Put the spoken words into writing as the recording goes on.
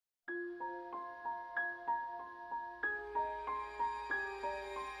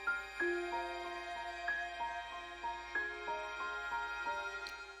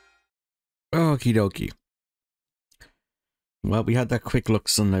Okie dokie. Well, we had that quick look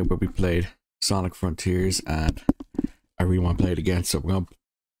Sunday where we played Sonic Frontiers, and I really want to play it again, so we're going to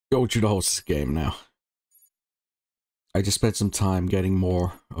go through the whole game now. I just spent some time getting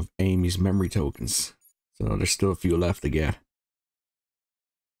more of Amy's memory tokens, so there's still a few left to get.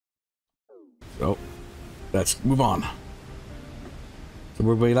 So, let's move on. So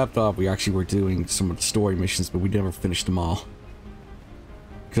where we left off, we actually were doing some of the story missions, but we never finished them all.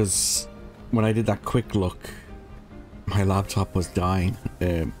 Because when I did that quick look, my laptop was dying.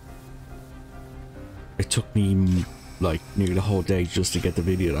 It took me like nearly the whole day just to get that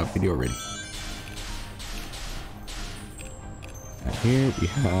video ready. And here we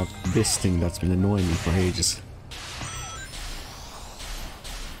have this thing that's been annoying me for ages.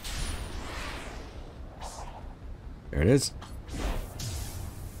 There it is.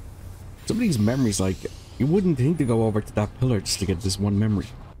 Some of these memories, like, you wouldn't think to go over to that pillar just to get this one memory.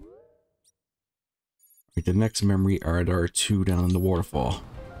 Right, the next memory are there are two down in the waterfall.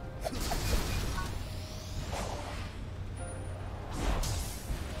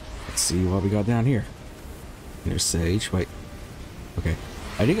 Let's see what we got down here. There's Sage. Wait. Okay.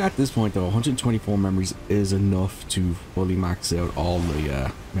 I think at this point though, 124 memories is enough to fully max out all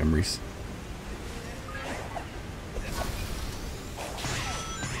the memories.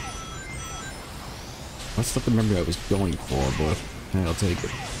 That's not the memory I was going for, but I'll take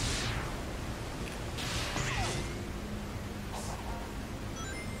it.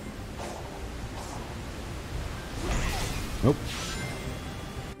 Nope.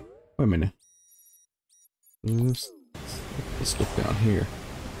 Wait a minute. Let's look down here.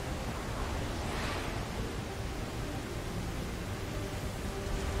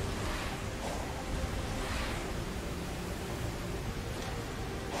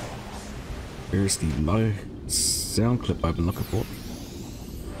 Here's the live sound clip I've been looking for.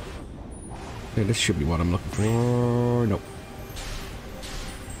 Okay, this should be what I'm looking for. Nope.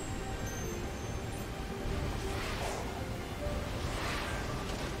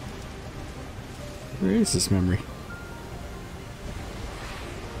 Where is this memory?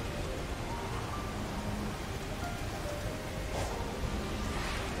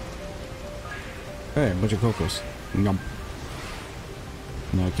 Hey, a bunch of cocos. Yum.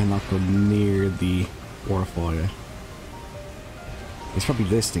 No, I cannot go near the waterfall yet. It's probably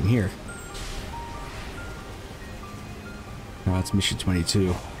this thing here. Oh, it's mission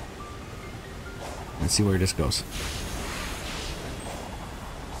 22. Let's see where this goes.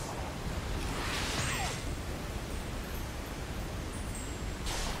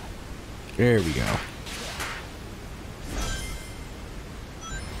 There we go.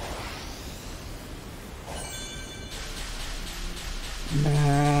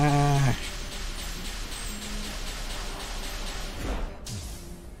 Nah.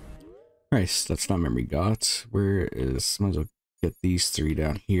 Nice, that's not memory got. Where is... Might as well get these three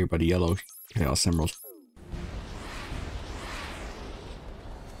down here by the yellow Chaos Emerald.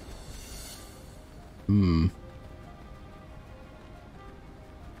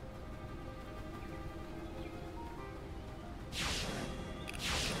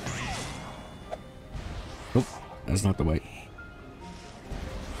 Nope, that's not the way.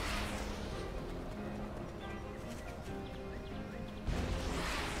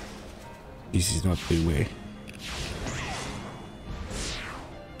 This is not the way.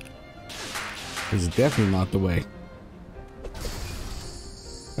 This is definitely not the way.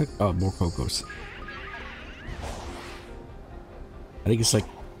 Oh, more cocos. I think it's like...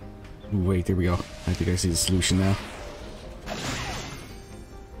 Wait, there we go. I think I see the solution now.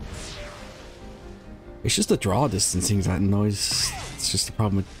 It's just the draw distancing that annoys. It's just the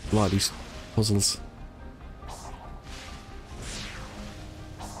problem with a lot of these puzzles.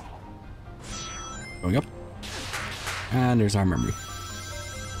 Going up. And there's our memory.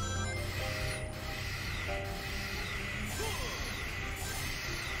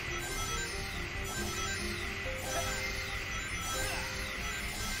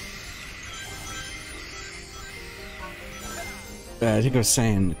 I think I was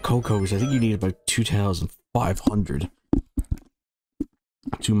saying cocos. I think you need about 2,500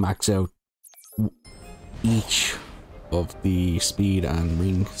 to max out each of the speed and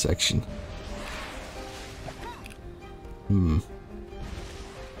ring section.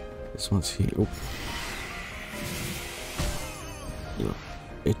 This one's here. Oh. Little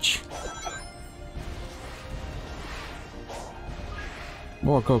bitch.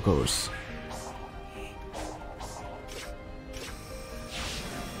 More cocos.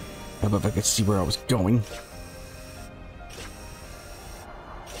 How about if I could see where I was going?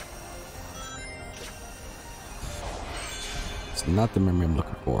 It's not the memory I'm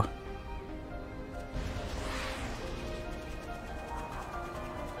looking for.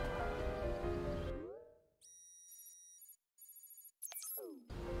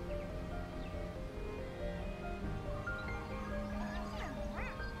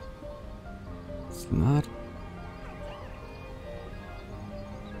 Not.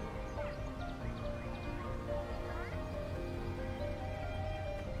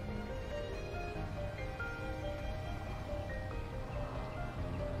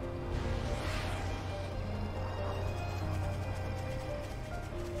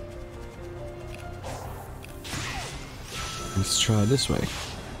 Let's try this way.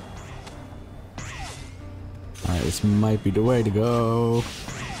 Alright, this might be the way to go.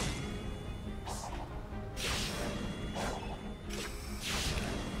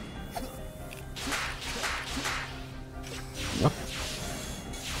 Yep.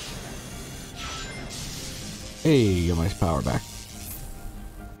 Hey, got my power back.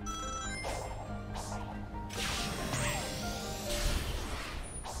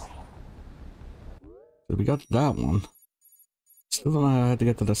 So we got that one. Still don't know how I had to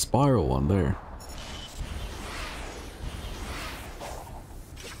get to the spiral one there.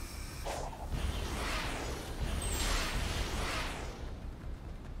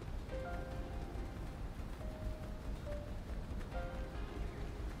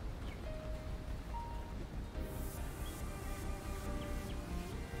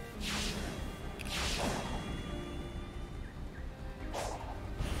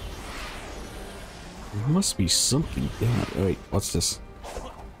 There must be something down. Oh, wait, what's this?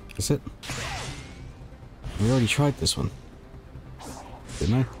 Is it? We already tried this one,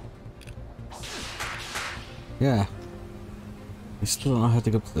 didn't I? Yeah. I still don't know how to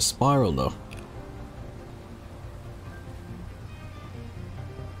get up to the spiral though.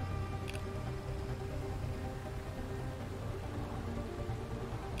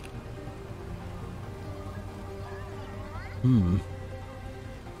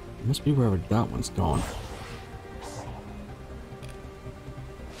 It must be wherever that one's going.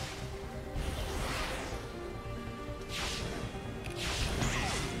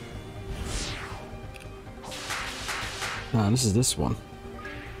 Nah, this is this one.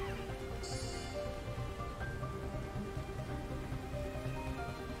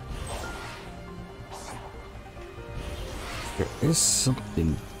 There is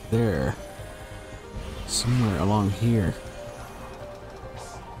something there. Somewhere along here.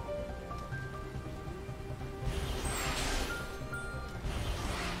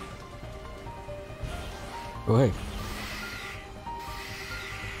 Oh, hey.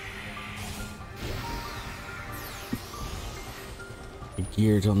 A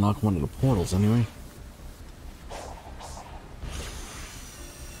gear to unlock one of the portals, anyway.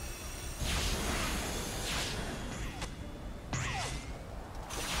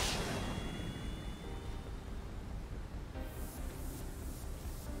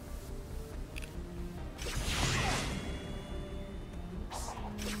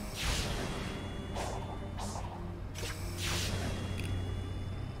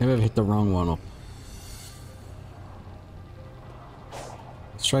 Maybe I've hit the wrong one up.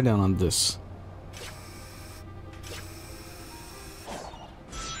 Let's try down on this.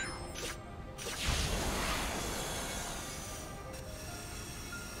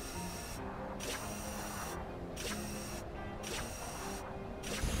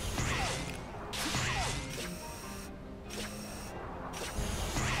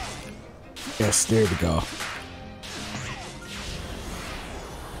 Yes, there we go.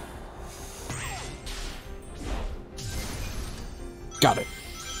 Got it.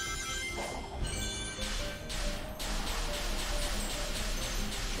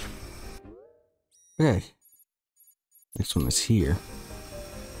 Okay. Next one is here.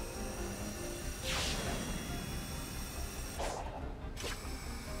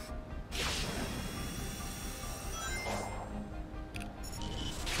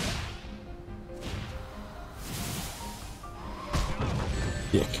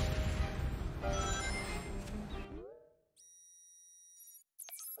 Dick.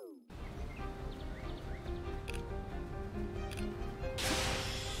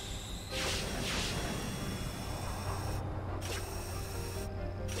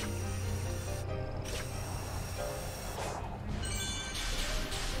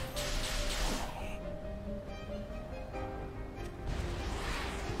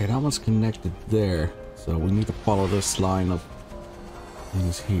 Okay, that one's connected there, so we need to follow this line of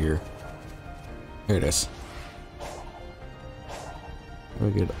things here. Here it is. How do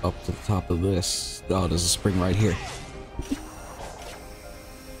we get up to the top of this? Oh, there's a spring right here.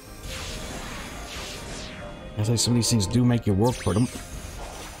 I say some of these things do make you work for them.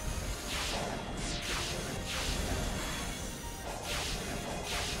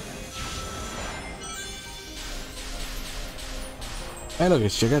 Hey, look,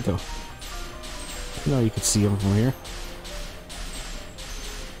 it's Giganto. You know you could see him from here.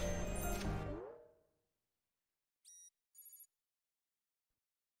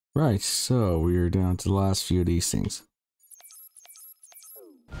 Right, so we're down to the last few of these things.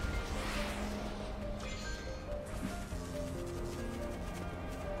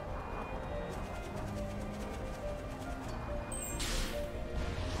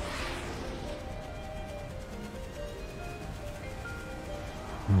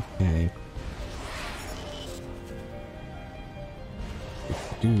 Okay.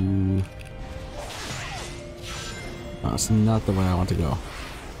 That's not the way I want to go.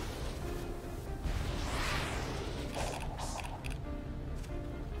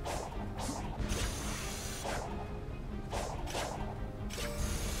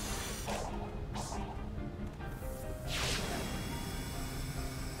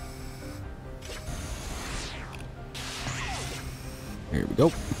 There we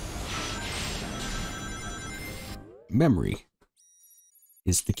go. Memory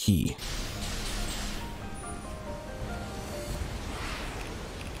is the key.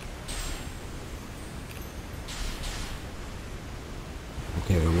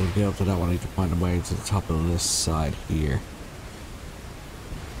 Okay, we'll get up to that one. I need to find a way to the top of this side here.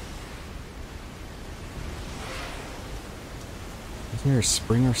 Is there a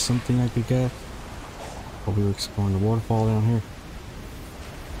spring or something I could get? While we were exploring the waterfall down here.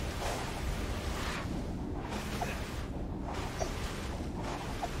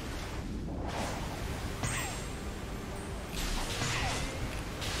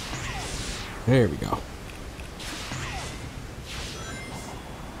 There we go.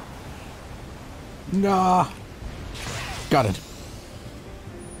 Nah. Got it.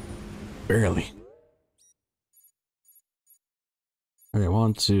 Barely. Okay,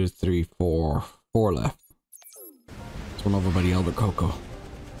 1, 2, 3, 4. 4 left. It's one over by the Elder Coco.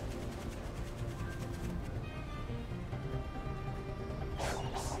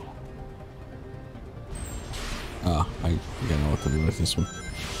 Ah, I don't know what to do with this one.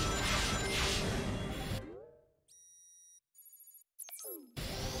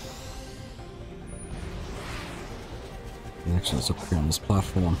 Actually, it's up here on this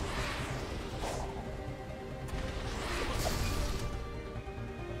platform.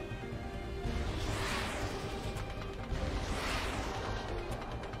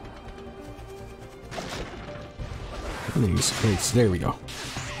 These crates, there we go.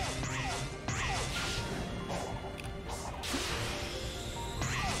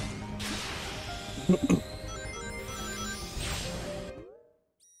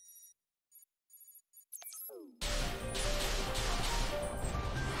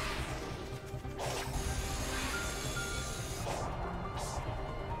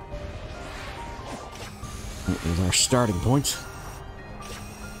 There's our starting point.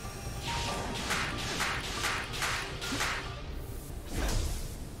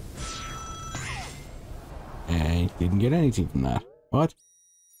 And didn't get anything from that. What?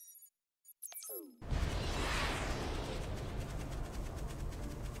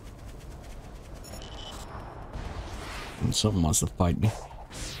 And someone wants to fight me.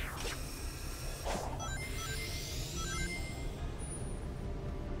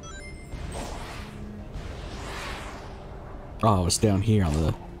 Oh, it's down here on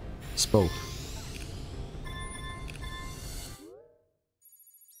the spoke.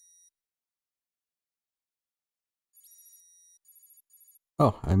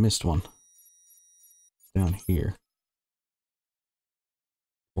 Oh, I missed one. Down here.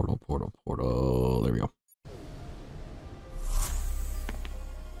 Portal, portal, portal. There we go.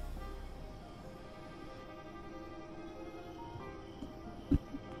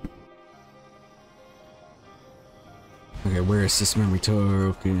 Okay, where is this memory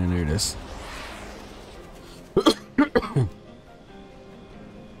token? There it is.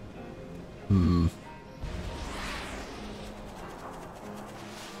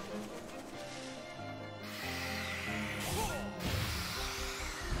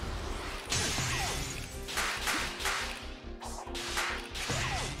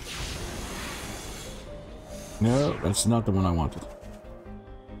 No, that's not the one I wanted.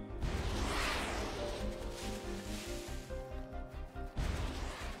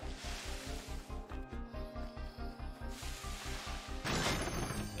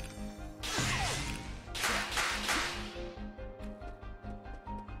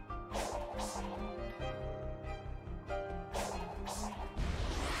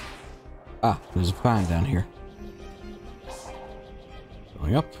 Ah, there's a fan down here.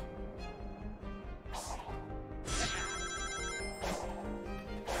 Going up.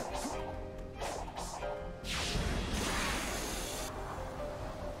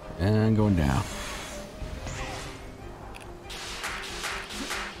 And going down.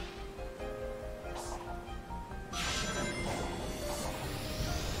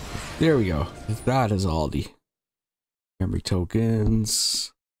 There we go. That is all the memory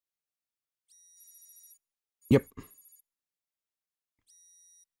tokens. Yep.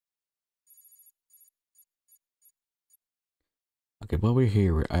 Okay, while we're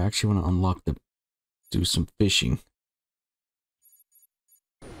here, I actually want to unlock the... do some fishing.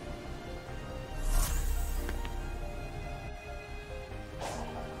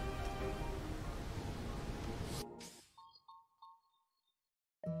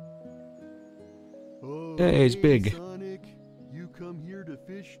 Oh, hey, it's big. Sonic, you come here to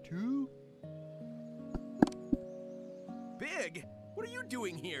fish too? Big? What are you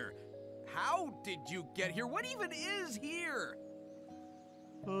doing here? How did you get here? What even is here?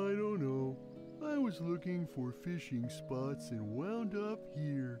 I don't know. I was looking for fishing spots and wound up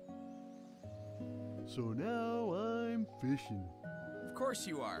here. So now I'm fishing. Of course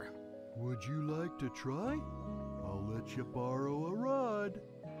you are. Would you like to try? I'll let you borrow a rod.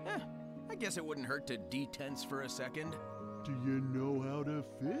 I guess it wouldn't hurt to detense for a second. Do you know how to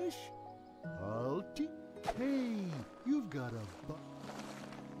fish? I'll teach. Hey, you've got a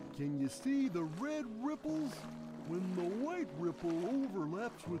Can you see the red ripples? When the white ripple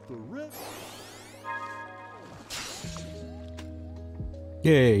overlaps with the red...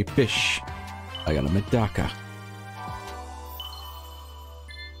 Yay, fish. I got a medaka.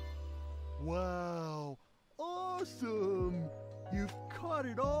 Wow, awesome! You've caught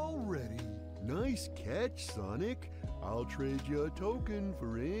it already. Nice catch, Sonic. I'll trade you a token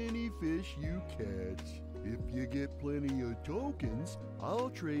for any fish you catch. If you get plenty of tokens,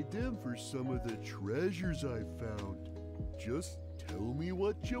 I'll trade them for some of the treasures I found. Just tell me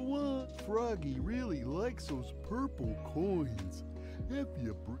what you want. Froggy really likes those purple coins. If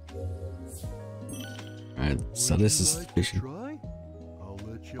you Alright, so this is fishing. Well,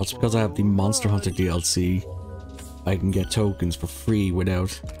 It's because I have the Monster Hunter DLC. I can get tokens for free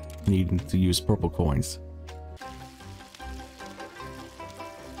without needing to use purple coins.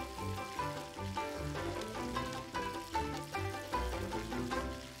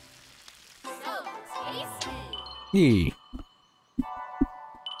 Yee.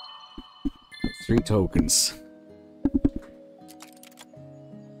 3 tokens.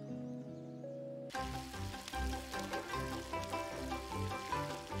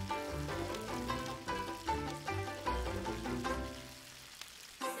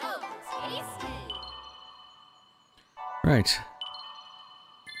 Right.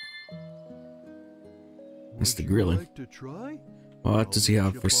 That's the grilling. What does he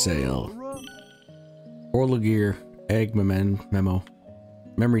have for sale? Orla gear, egg memo,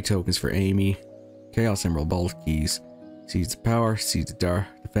 memory tokens for Amy, Chaos Emerald Bolt keys, Seeds of Power, Seeds of Dark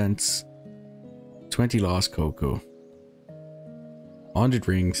Defense, 20 Lost Cocoa, 100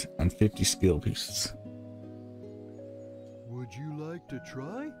 rings, and 50 skill pieces. Would you like to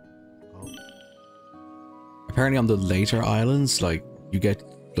try? Apparently on the later islands, like, you get,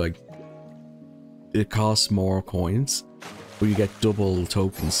 like, it costs more coins, but you get double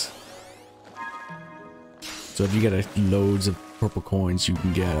tokens. So if you get loads of purple coins, you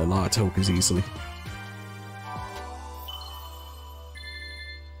can get a lot of tokens easily.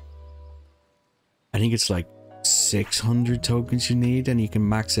 I think it's like 600 tokens you need, and you can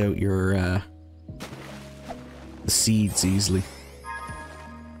max out your the seeds easily.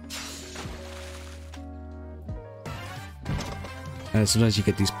 And sometimes you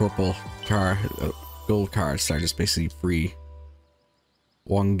get these purple gold cards that are just basically free.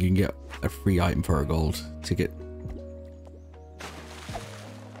 One can get a free item for a gold ticket.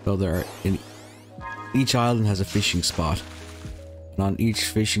 So there, in each island has a fishing spot, and on each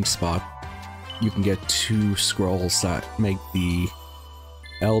fishing spot, you can get 2 scrolls that make the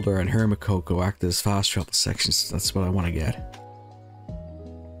Elder and Hermit Cocoa act as fast travel sections. That's what I want to get.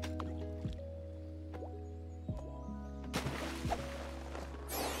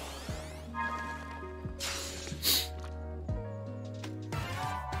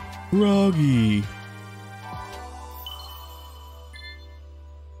 Froggy.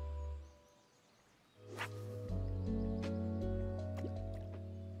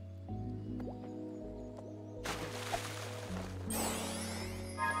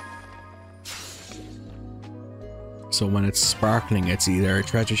 So when it's sparkling, it's either a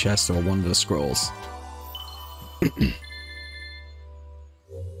treasure chest or one of the scrolls.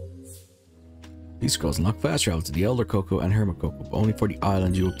 These scrolls unlock fast travel to the Elder Cocoa and Hermit Cocoa, but only for the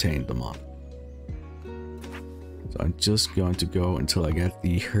island you obtained them on. So I'm just going to go until I get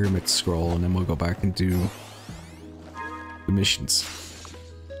the Hermit Scroll, and then we'll go back and do the missions.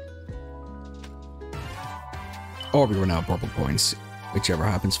 Or we run out of purple coins, whichever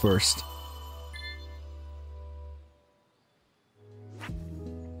happens first.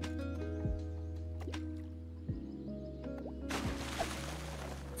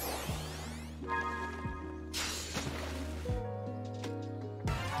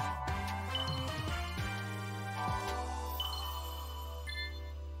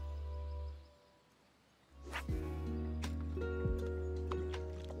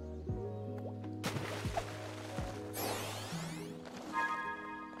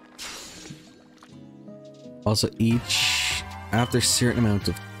 Also, after a certain amount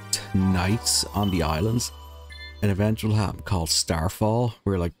of nights on the islands, an event will happen called Starfall,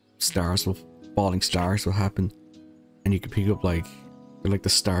 where like falling stars will happen, and you can pick up like the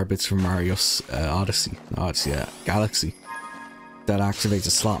star bits from Mario's Galaxy. That activates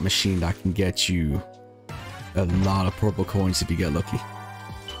a slot machine that can get you a lot of purple coins if you get lucky.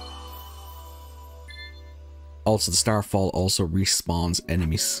 Also, the Starfall also respawns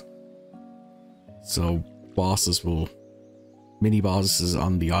enemies. So mini bosses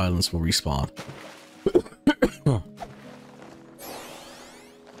on the islands will respawn.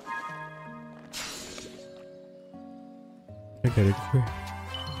 I got a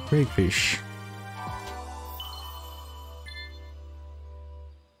great fish.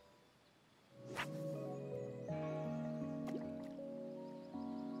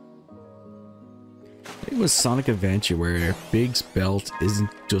 It was Sonic Adventure where Big's belt isn't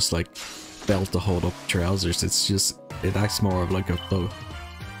just like belt to hold up trousers, it acts more of like a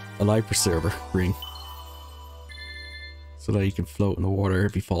life preserver ring, so that he can float in the water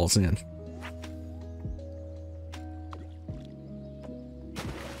if he falls in.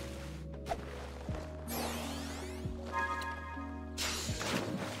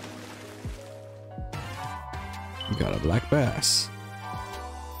 We got a black bass.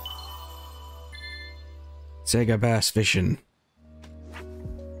 Sega bass fishing.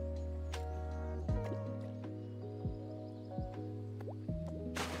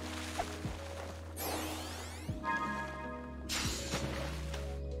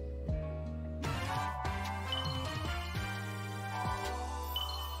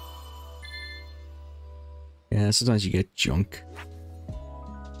 Yeah, sometimes you get junk.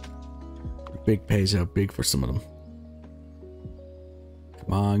 Big pays out big for some of them.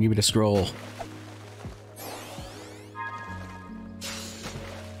 Come on, give me the scroll.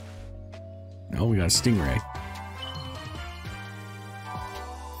 No, we got a stingray.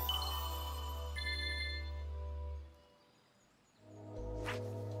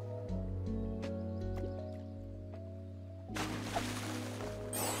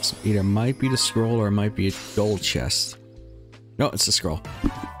 So either might be the scroll or it might be a gold chest. No, it's the scroll.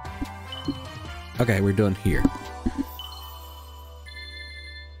 Okay, we're done here.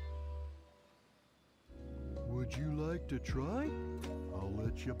 Would you like to try? I'll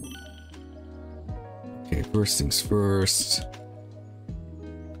let you. Okay, first things first.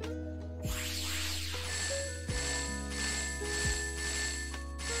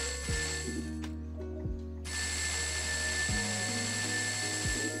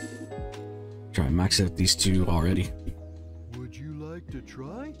 Try and max out these two already. Would you like to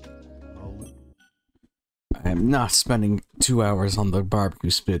try? I am not spending 2 hours on the barbecue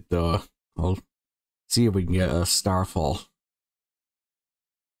spit though. I'll see if we can get a Starfall.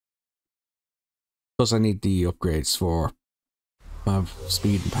 Plus I need the upgrades for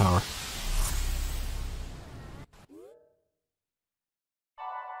speed and power.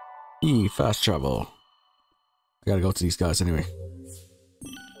 Fast travel. I gotta go to these guys anyway.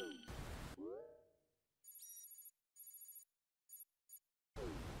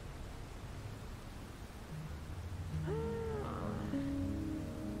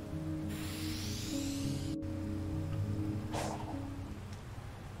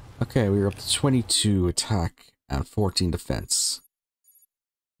 Okay, we're up to 22 attack and 14 defense.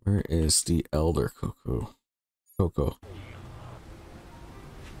 Where is the Elder Coco?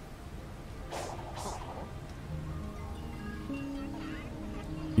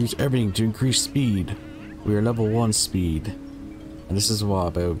 Use everything to increase speed. We are level 1 speed. And this is what,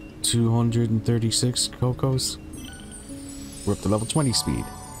 about 236 Cocos? We're up to level 20 speed.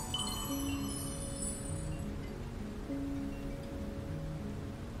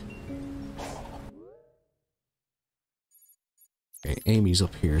 Okay, Amy's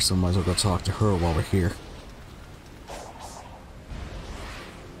up here, so might as well go talk to her while we're here.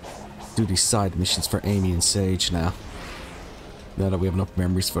 Do these side missions for Amy and Sage now. Now that we have enough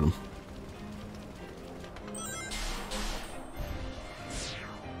memories for them.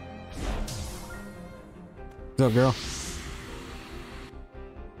 What's up, girl?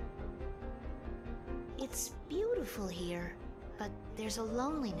 It's beautiful here, but there's a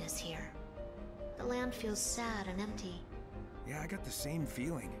loneliness here. The land feels sad and empty. Yeah, I got the same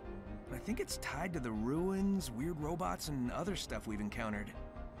feeling. I think it's tied to the ruins, weird robots, and other stuff we've encountered.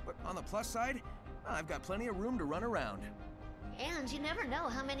 But on the plus side, I've got plenty of room to run around. And you never know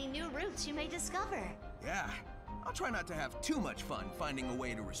how many new routes you may discover. Yeah, I'll try not to have too much fun finding a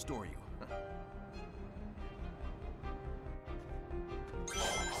way to restore you.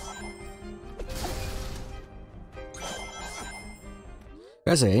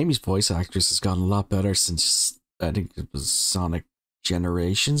 I say Amy's voice actress has gotten a lot better since I think it was Sonic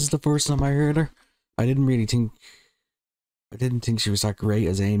Generations the first time I heard her. I didn't think she was that great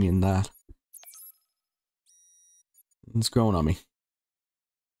as Amy in that. It's growing on me.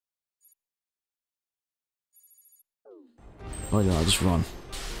 Oh yeah, I'll just run.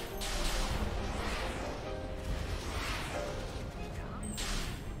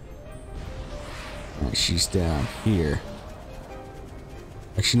 Right, she's down here.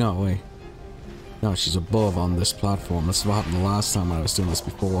 Actually, no, wait. No, she's above on this platform. That's what happened the last time when I was doing this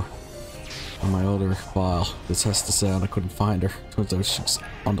before. On my other file, the test to sound, I couldn't find her. Turns out she's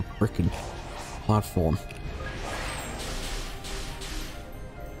on the frickin' platform.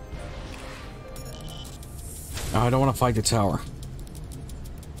 I don't want to fight the tower.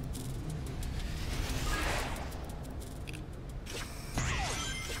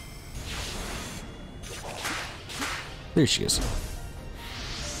 There she is.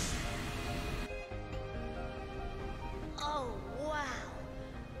 Oh, wow.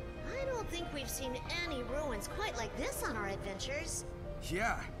 I don't think we've seen any ruins quite like this on our adventures.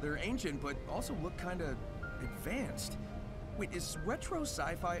 Yeah, they're ancient, but also look kinda advanced. Wait, is retro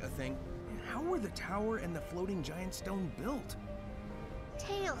sci-fi a thing? How were the tower and the floating giant stone built?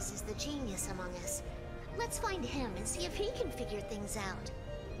 Tails is the genius among us. Let's find him and see if he can figure things out.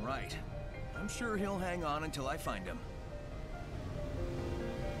 Right. I'm sure he'll hang on until I find him.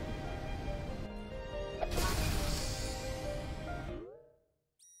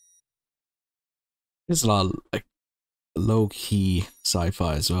 There's a lot of, like, low-key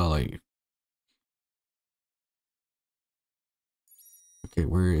sci-fi as well, like... Okay,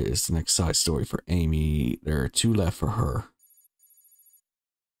 where is the next side story for Amy? There are 2 left for her.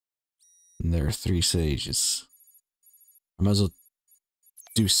 And there are 3 sages. I might as well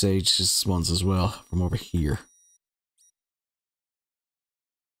do sages ones as well from over here.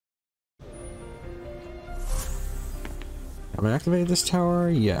 Have I activated this tower?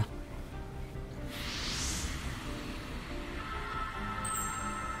 Yeah.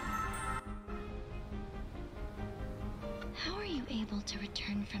 To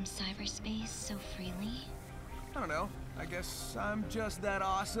return from cyberspace so freely? I don't know. I guess I'm just that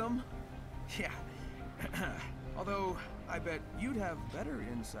awesome. Yeah. Although, I bet you'd have better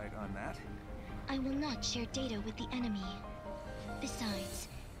insight on that. I will not share data with the enemy. Besides,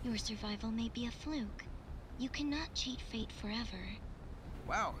 your survival may be a fluke. You cannot cheat fate forever.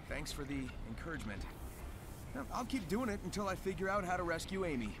 Wow, thanks for the encouragement. Now, I'll keep doing it until I figure out how to rescue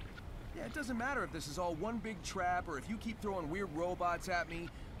Amy. Yeah, it doesn't matter if this is all one big trap or if you keep throwing weird robots at me.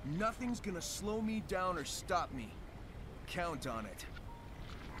 Nothing's gonna slow me down or stop me. Count on it.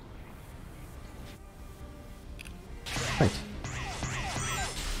 Right.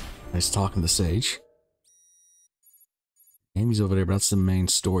 Nice talking to Sage. Amy's over there, but that's the main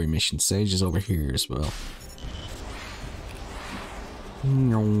story mission. Sage is over here as well.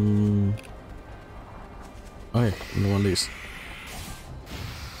 Oh yeah, no one lose.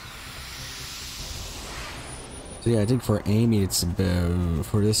 So yeah, I think for Amy it's about,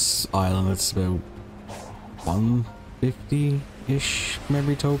 for this island it's about 150-ish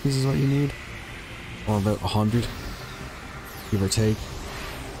memory tokens is what you need. Or about 100, give or take.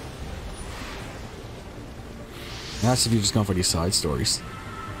 That's if you've just gone for these side stories.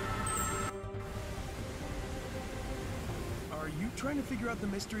 Are you trying to figure out the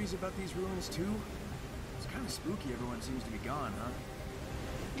mysteries about these ruins too? It's kind of spooky everyone seems to be gone, huh?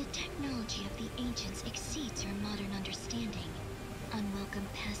 The technology of the ancients exceeds your modern understanding. Unwelcome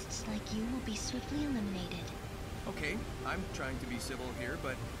pests like you will be swiftly eliminated. Okay, I'm trying to be civil here,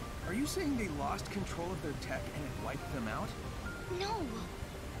 but are you saying they lost control of their tech and it wiped them out? No!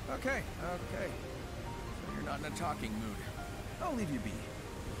 Okay. So you're not in a talking mood. I'll leave you be.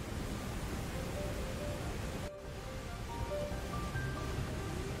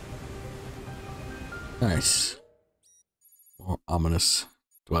 Nice. More ominous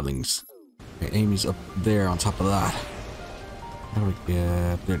dwellings. Okay, Amy's up there on top of that. How do we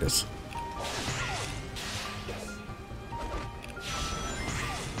get... There it is.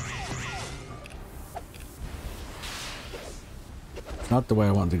 Not the way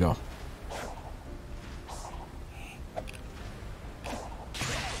I wanted to go.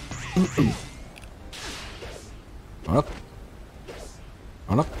 On up.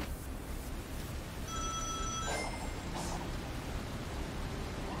 On up.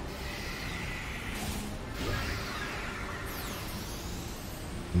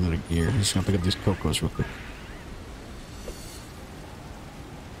 Another gear. I'm just gonna pick up these cocos real quick.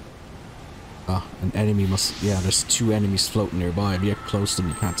 Ah, an enemy must... Yeah, there's 2 enemies floating nearby. If you get close to them,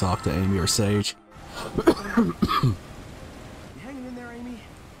 you can't talk to Amy or Sage. You hanging in there, Amy?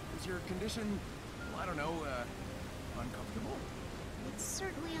 position, well, I don't know, uncomfortable? It's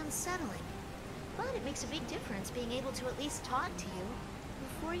certainly unsettling. But it makes a big difference being able to at least talk to you.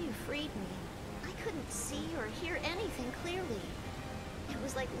 Before you freed me, I couldn't see or hear anything clearly. It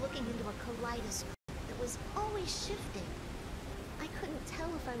was like looking into a kaleidoscope that was always shifting. I couldn't tell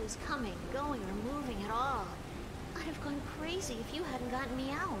if I was coming, going, or moving at all. I'd have gone crazy if you hadn't gotten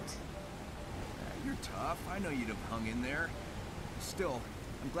me out. You're tough. I know you'd have hung in there. Still,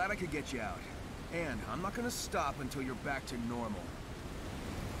 I'm glad I could get you out. And I'm not gonna stop until you're back to normal.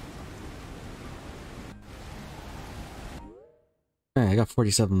 Hey, I got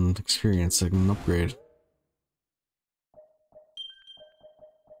 47 experience. I can upgrade.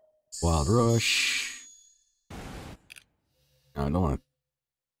 Wild Rush. I don't want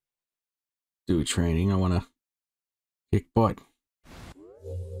to do training. I want to kick butt.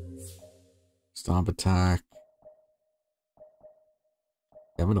 Stomp attack.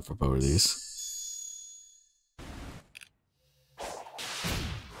 I have enough for both of these.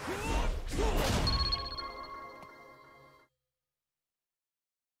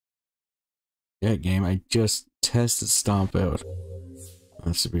 Yeah, game. I just tested Stomp out.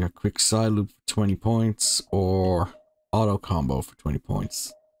 Let's see, we got quick side loop for 20 points or auto combo for 20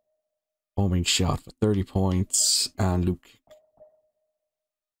 points. Homing shot for 30 points and loop kick.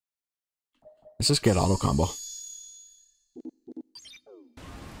 Let's just get auto combo.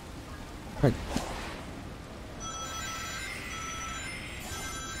 Right.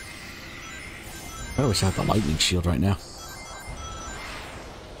 I wish I had the lightning shield right now.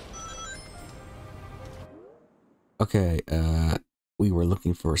 Okay, we were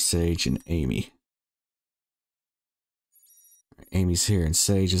looking for Sage and Amy. Amy's here and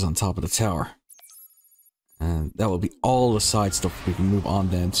Sage is on top of the tower. And that will be all the side stuff. We can move on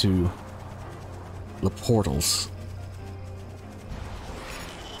then to the portals.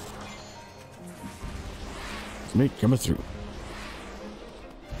 It's me coming through.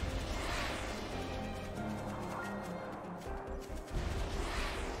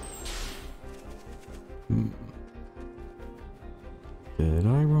 Did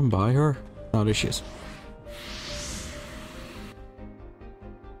I run by her? No, there she is.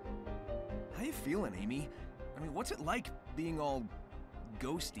 How you feeling, Amy? I mean, what's it like being all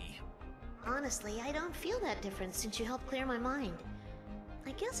ghosty? Honestly, I don't feel that different since you helped clear my mind.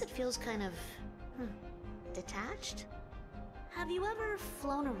 I guess it feels kind of... detached? Have you ever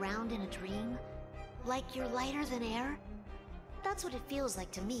flown around in a dream? Like you're lighter than air? That's what it feels like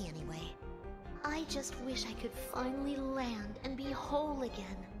to me, anyway. I just wish I could finally land and be whole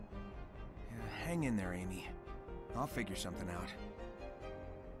again. Yeah, hang in there, Amy. I'll figure something out.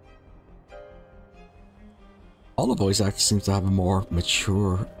 All the voice actors seem to have a more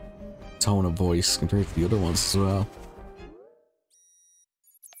mature tone of voice compared to the other ones as well.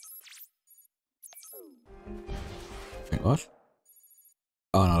 Wait, what?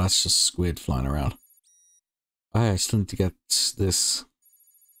 Oh no, that's just squid flying around. I still need to get this.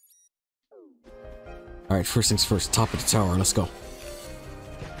 Alright, first things first, top of the tower, let's go.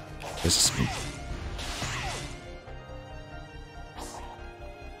 This is me.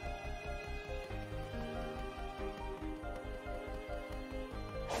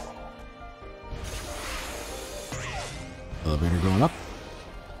 Elevator going up.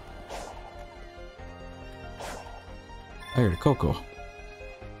 I heard a Coco.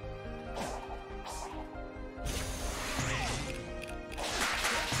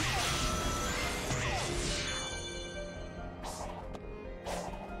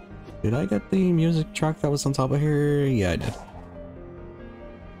 Did I get the music track that was on top of here? Yeah, I did.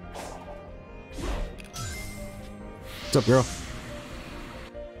 What's up, girl?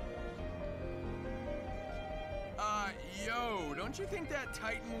 Yo, don't you think that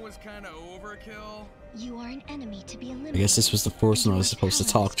Titan was kind of overkill? You are an enemy to be eliminated. I guess this was the first one I was supposed to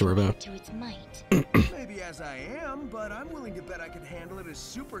talk to her about. To its might. Maybe as I am, but I'm willing to bet I could handle it as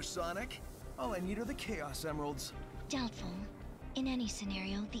supersonic. All I need are the Chaos Emeralds. Doubtful. In any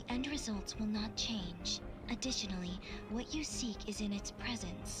scenario, the end results will not change. Additionally, what you seek is in its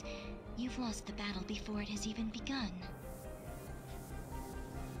presence. You've lost the battle before it has even begun.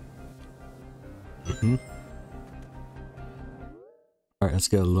 Alright, let's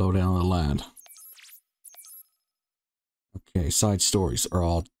get a lowdown on the land. Okay, side stories are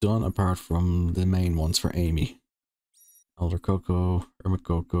all done apart from the main ones for Amy. Elder Coco, Hermit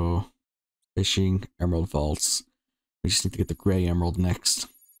Coco, Fishing, Emerald Vaults. We just need to get the Grey Emerald next.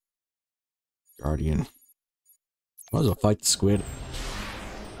 Guardian. Might as well fight the squid.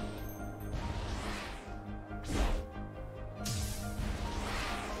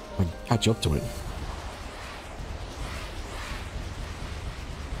 I can catch up to it.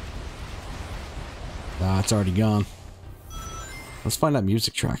 Ah, it's already gone. Let's find that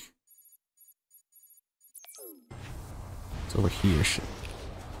music track. It's over here. Shit.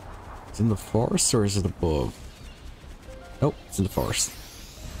 It's in the forest or is it above? Nope, it's in the forest.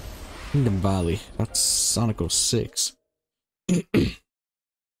 Kingdom Valley. That's Sonic 06. Okay,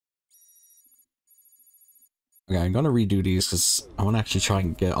 I'm gonna redo these because I want to actually try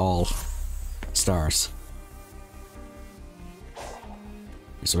and get all stars.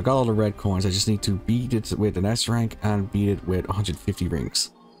 Okay, so I got all the red coins. I just need to beat it with an S rank and beat it with 150 rings.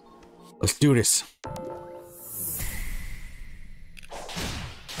 Let's do this.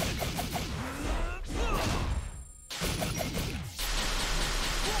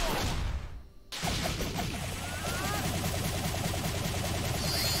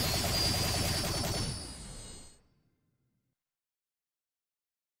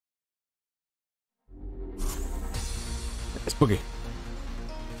 It's Boogie.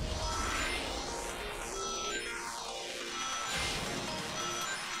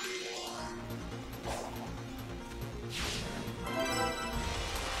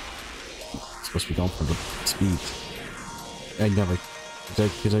 Supposed to be going for the speed. I never.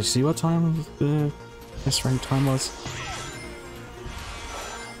 Did I see what time the S rank time was?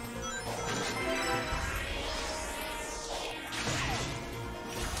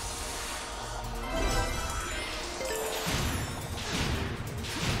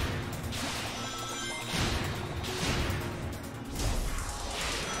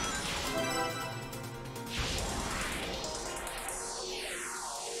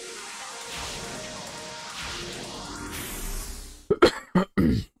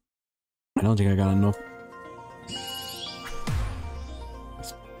 I don't think I got enough.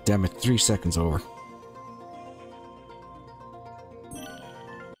 Damn it, 3 seconds over.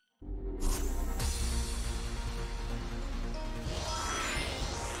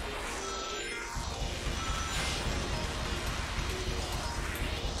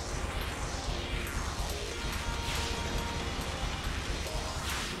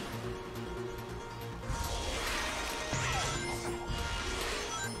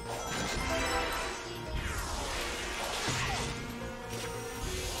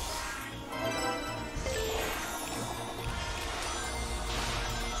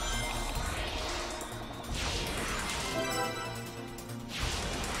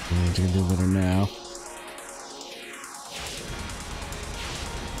 I'm gonna do better now.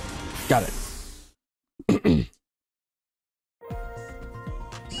 Got it.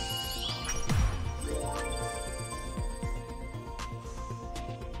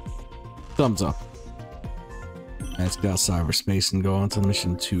 Thumbs up. Let's get out cyberspace and go on to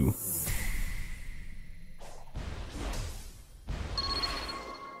mission 2.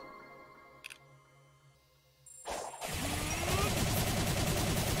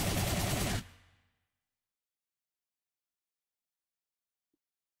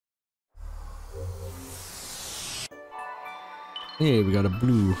 Hey, we got a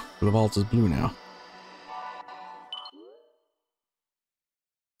blue. The vault is blue now.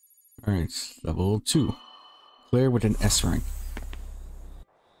 Alright, level 2. Clear with an S rank.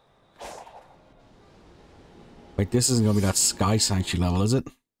 Wait, this isn't gonna be that Sky Sanctuary level, is it?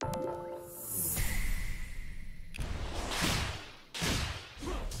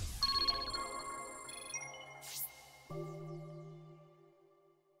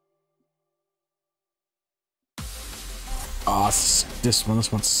 Oh, this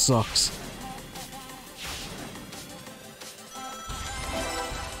one sucks.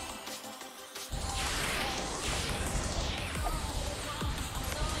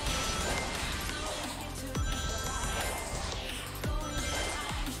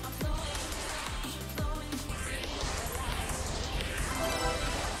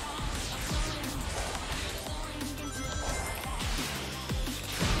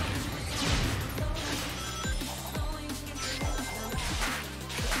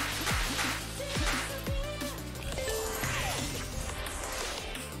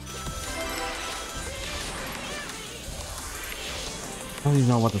 I don't even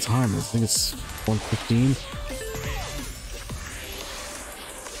know what the time is. I think it's 1:15.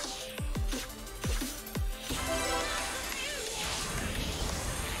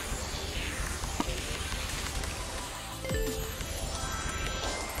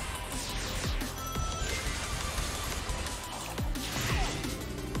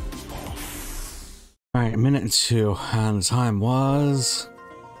 Alright, a minute and 2, and the time was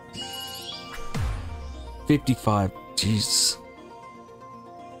 55. Jeez.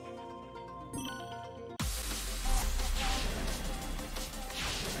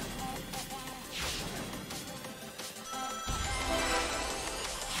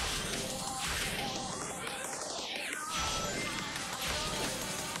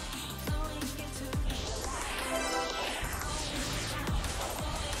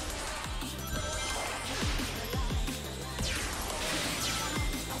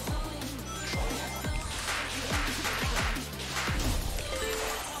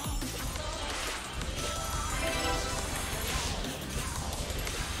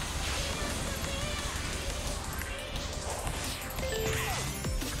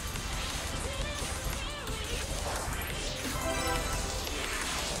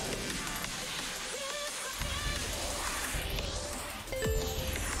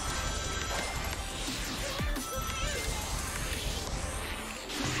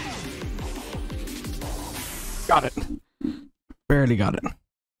 Got it. Barely got it.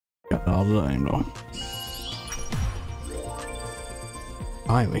 Got it all the time though.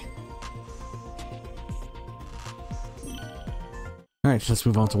 Finally. Alright, let's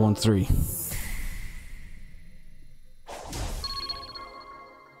move on to 1-3.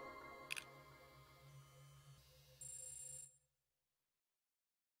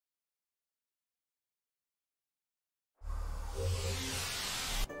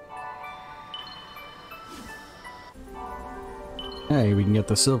 Hey, we can get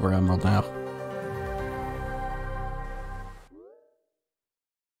the silver emerald now.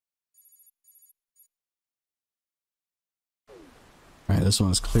 Alright, this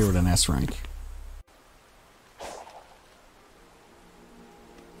one is clear with an S rank.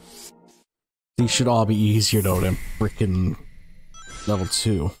 These should all be easier though than frickin' level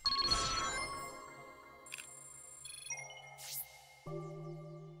 2.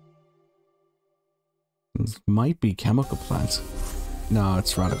 This might be chemical plants. No,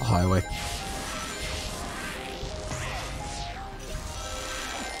 it's Radical Highway.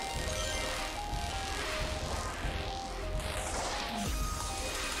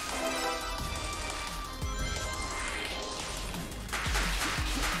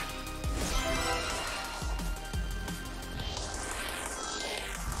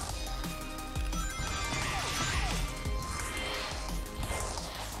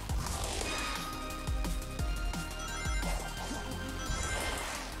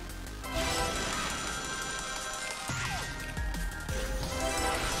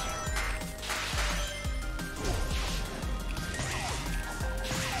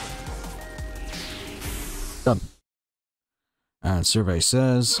 Done. And survey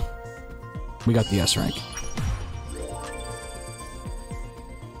says we got the S rank.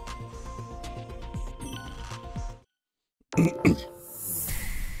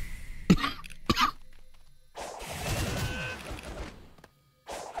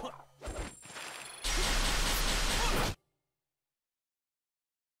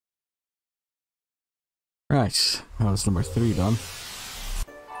 Right, that was number 3 done.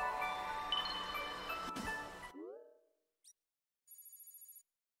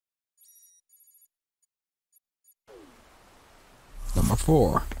 Number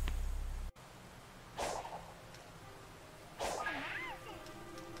 4.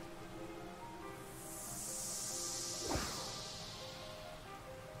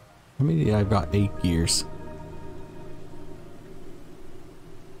 How many? I've got 8 gears.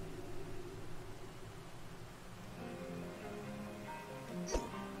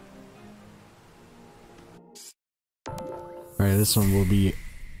 Alright, this one will be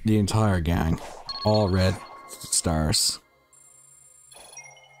the entire gang. All red stars.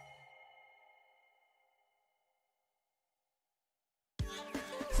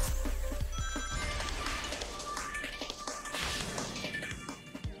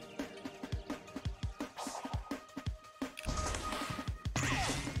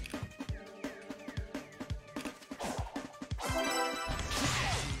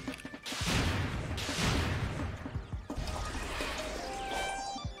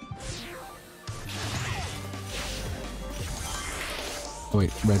 Oh wait,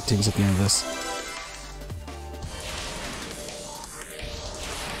 red things at the end of this.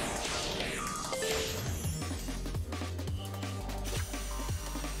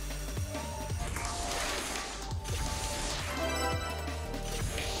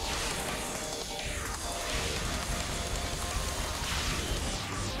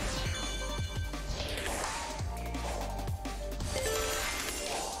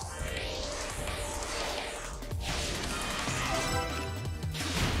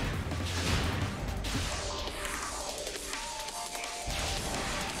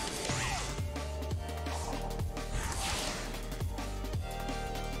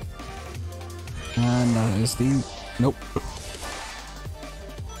 And that is the... Nope.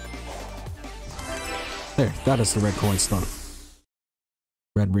 There, that is the red coin stone.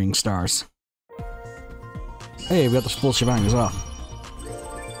 Red ring stars. Hey, we got the full shebang as well.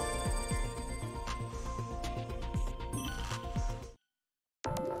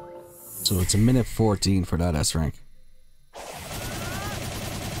 So it's a minute 14 for that S rank.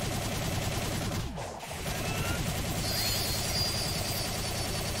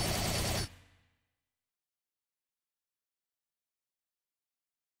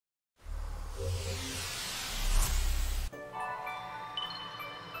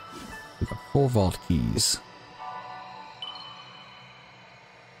 We got 4 vault keys.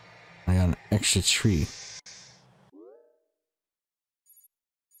 I got an extra tree.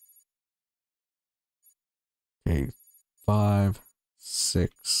 Okay, 5,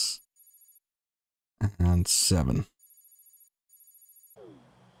 6, And 7.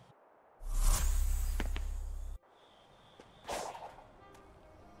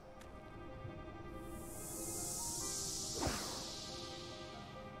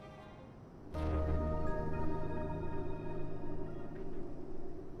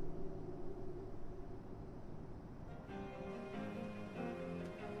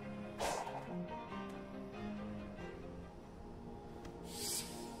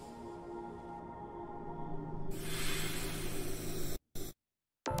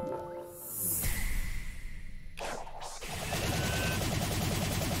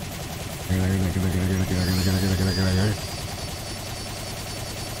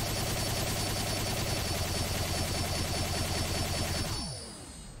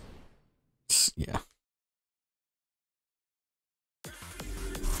 Yeah.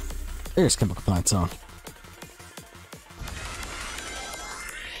 There's chemical plants on.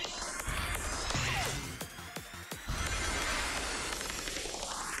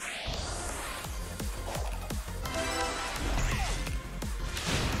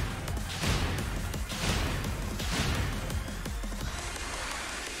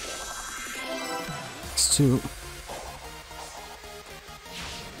 It's 2.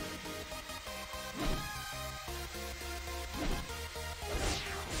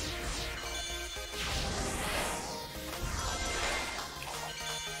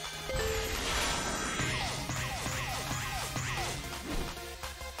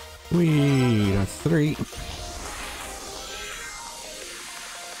 We got 3.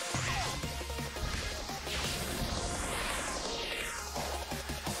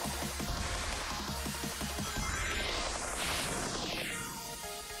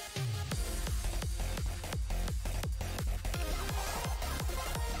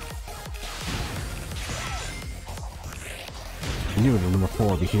 I knew the number 4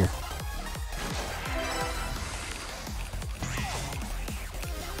 would be here.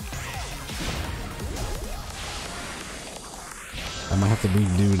 I might have to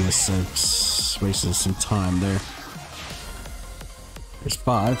redo this. I've wasted some time there. There's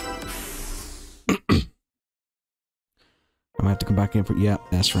 5. I might have to come back in for... Yeah,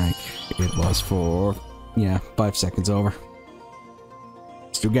 that's right. It was for... Yeah, 5 seconds over.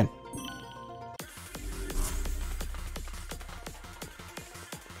 Let's do again.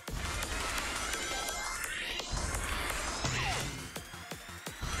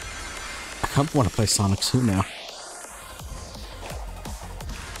 I kind of want to play Sonic 2 now.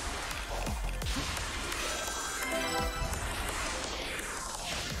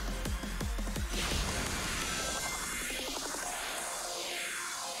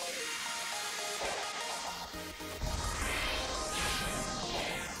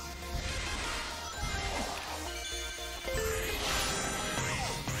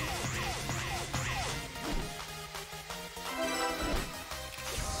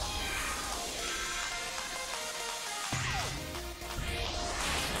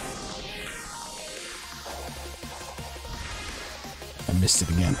 I missed it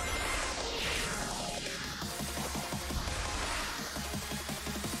again.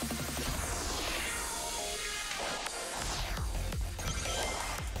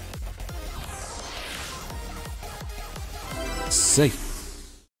 Safe.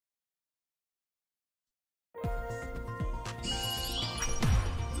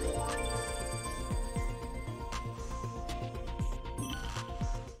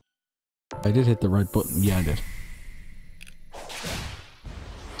 I did hit the right button. Yeah, I did.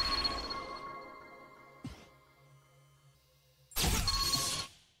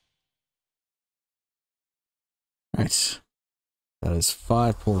 Right. That is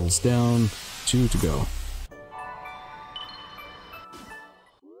 5 portals down, 2 to go.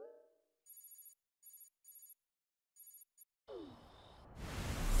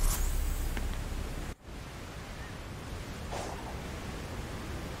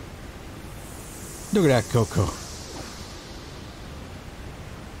 Look at that Coco.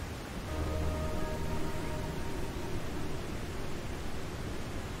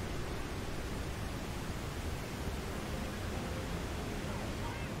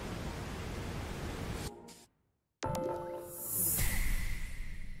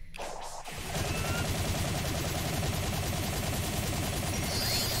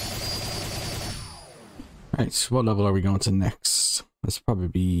 Right, so what level are we going to next? This will probably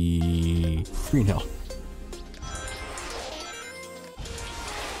be Green Hill.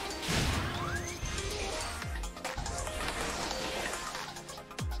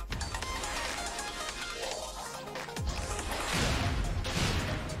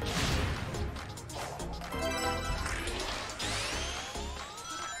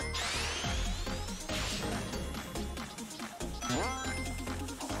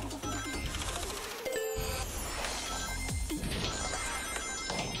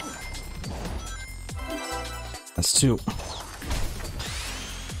 That's 2.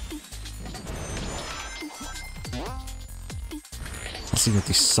 I see with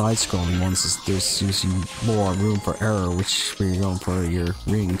these side-scrolling ones is there's usually more room for error, which where you're going for your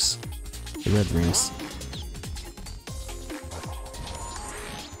rings, the red rings.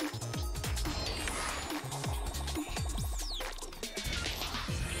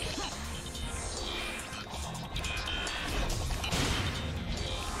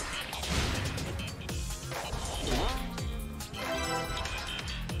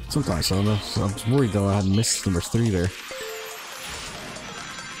 Sometimes I don't know. So I was worried though I had missed number 3 there.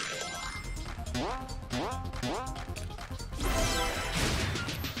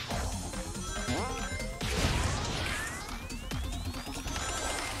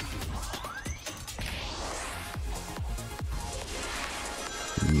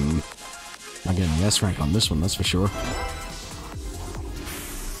 I'm getting the S rank on this one, that's for sure.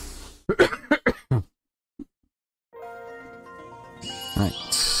 Right.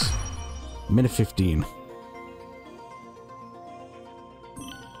 Minute 15.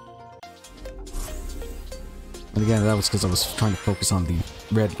 And again, that was because I was trying to focus on the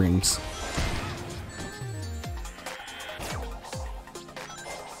red rings.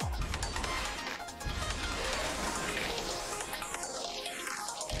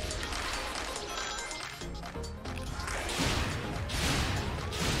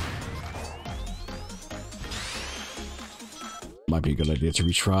 Might be a good idea to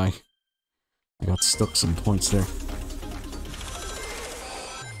retry. I got stuck some points there.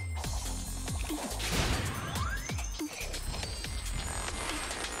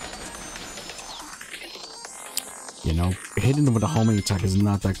 You know, hitting them with a homing attack is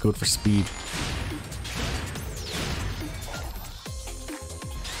not that good for speed.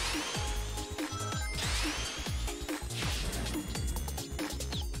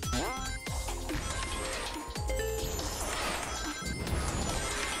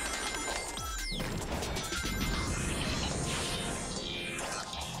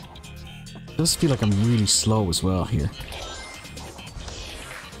 I just feel like I'm really slow as well here.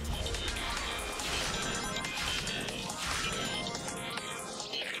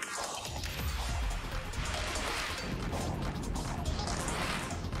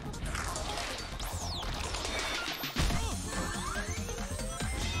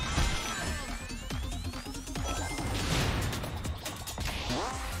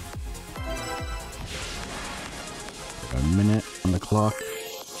 A minute on the clock.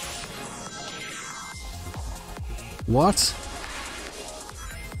 What?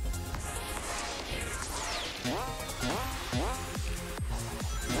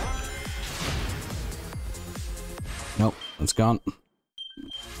 Nope, it's gone.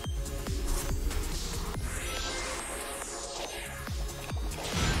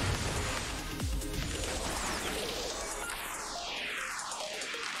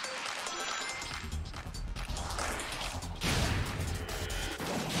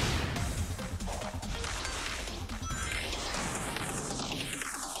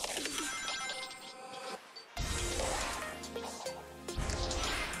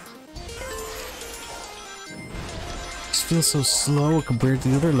 Feels so slow compared to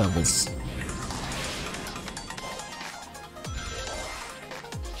the other levels.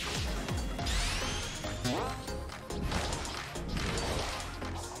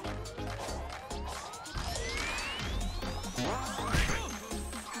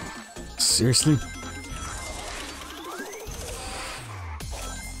 Seriously?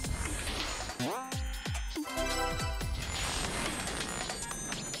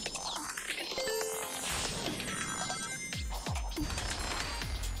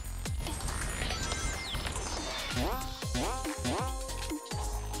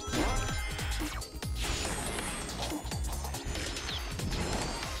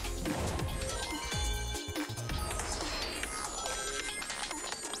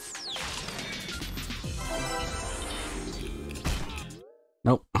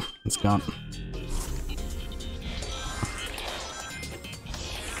 Nope, it's gone.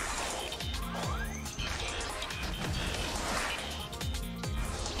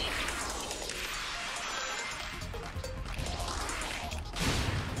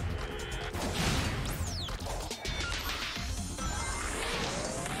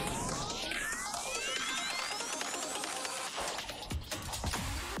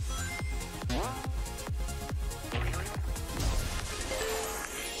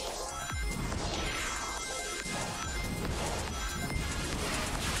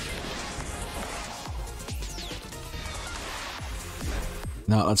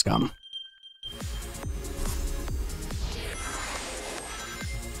 No, that's gone.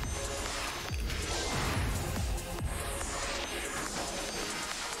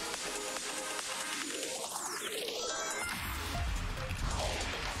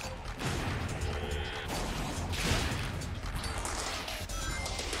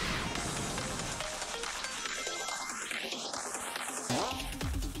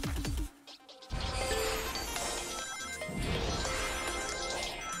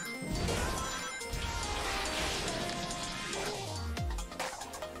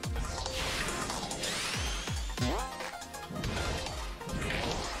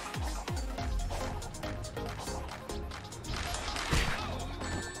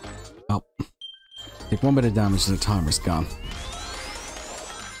 Take 1 bit of damage and the timer's gone.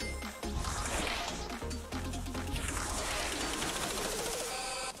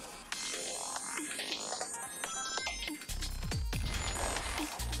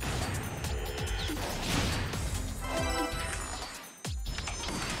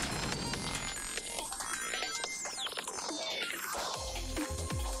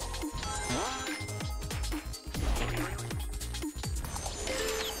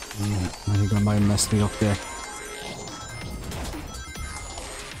 I think I might have messed me up there.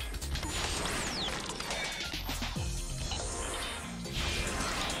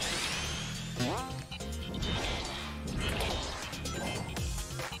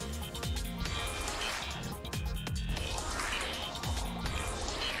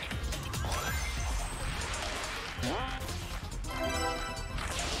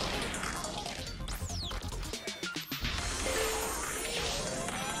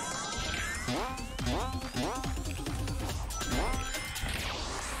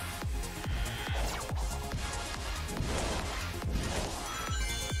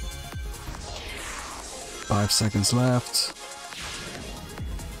 Five seconds left.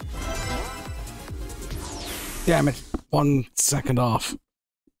 Damn it. 1 second off.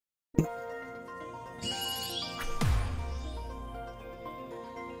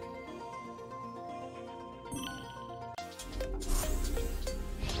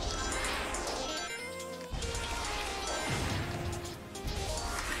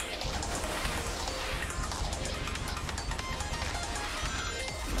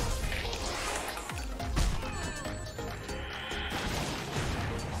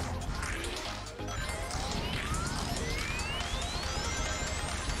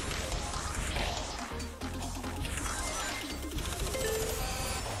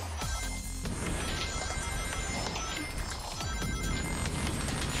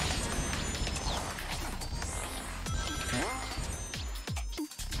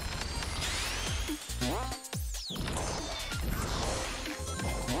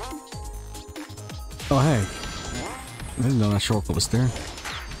 Oh hey, I didn't know that shortcut was there.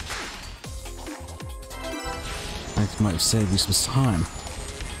 I might have saved you some time.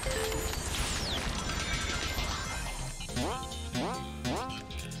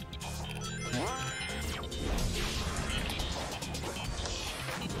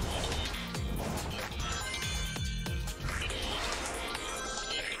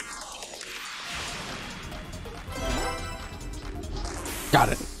 Got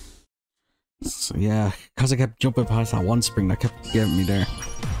it. So yeah, because I kept jumping past that one spring that kept getting me there.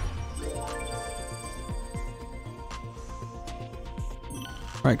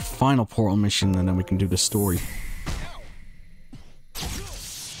 Right, final portal mission and then we can do the story.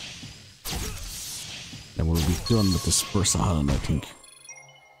 Then we'll be done with this first island, I think.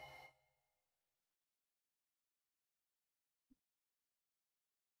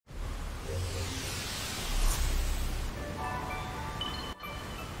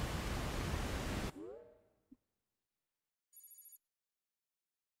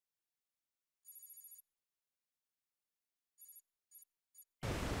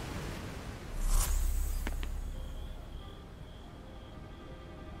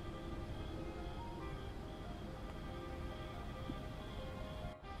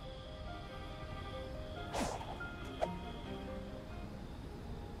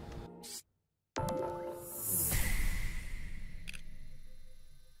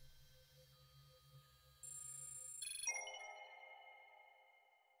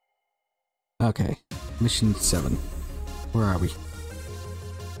 Okay, mission 7. Where are we?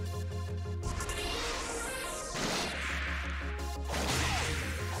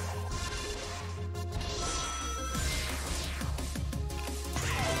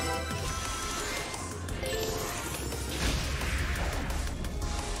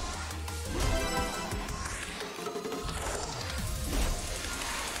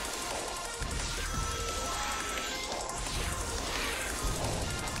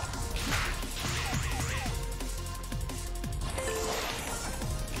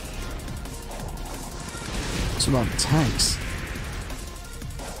 It's about tanks.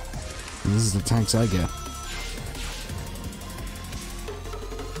 And this is the tanks I get.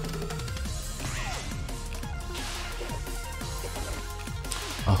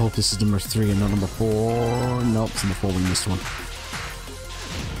 I hope this is number 3 and not number 4. Nope, it's number 4. We missed one.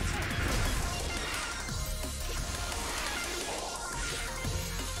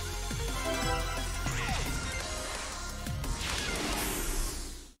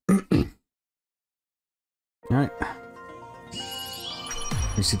 Alright.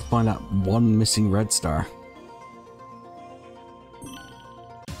 We just need to find out one missing red star.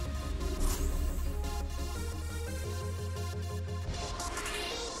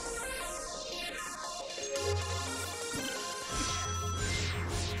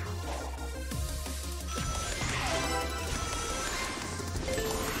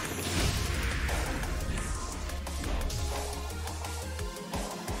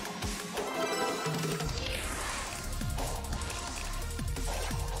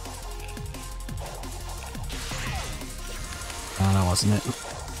 wasn't it?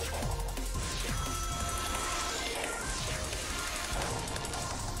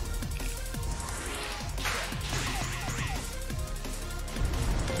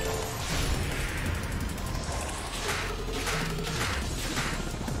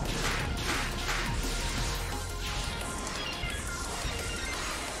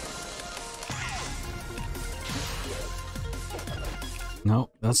 No,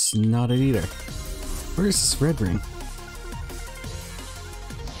 that's not it either. Where is this red ring?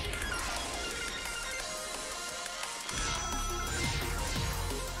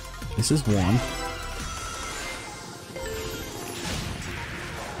 This is one.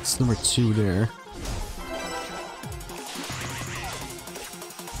 It's number 2 there.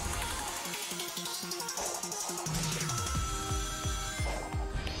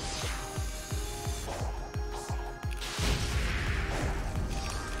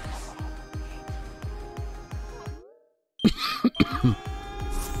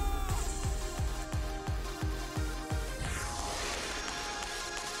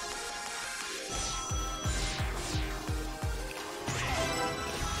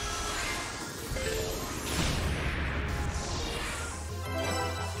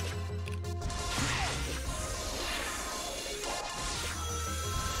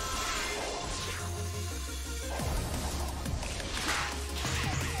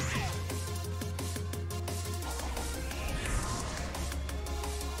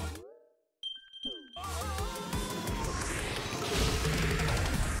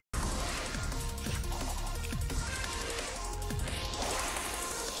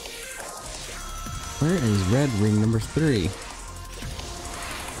 Where is red ring number 3?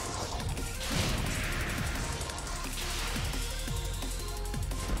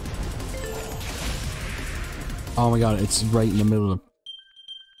 Oh my god, it's right in the middle of...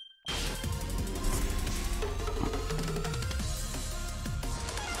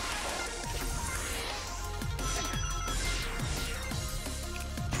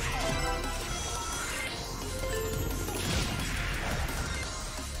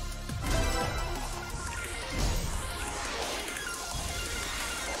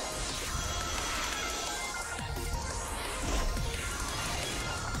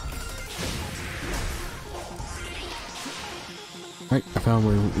 Right, I found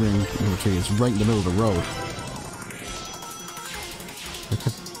where ring number 3 is, right in the middle of the road.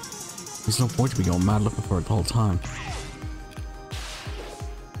 There's no point to be going mad looking for it the whole time.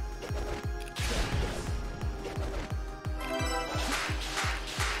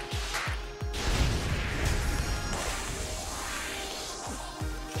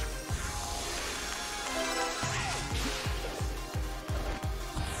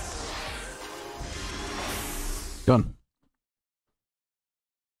 Done.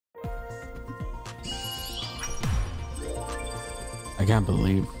 I can't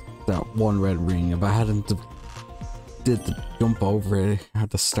believe that one red ring. If I hadn't did the jump over it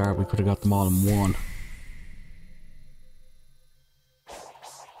at the start, we could have got them all in one.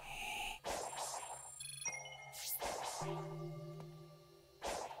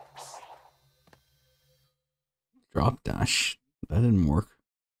 Drop dash. That didn't work.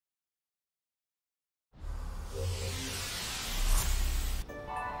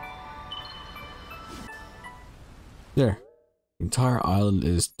 There. The entire island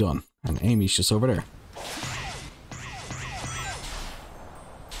is done, and Amy's just over there.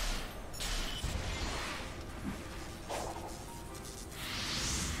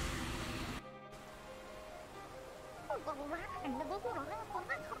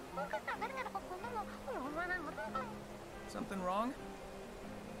 Something wrong?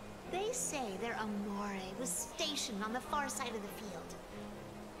 They say their Amore was stationed on the far side of the field.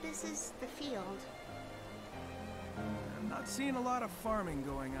 This is the field. I'm not seeing a lot of farming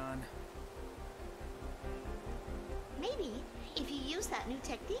going on. Maybe, if you use that new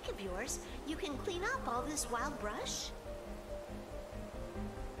technique of yours, you can clean up all this wild brush?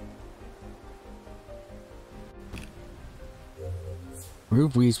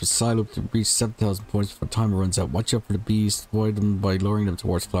 Remove weeds with Psyloop to reach 7,000 points before timer runs out. Watch out for the bees. Avoid them by luring them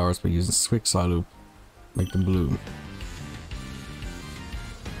towards flowers by using Swick Psyloop. Make them bloom.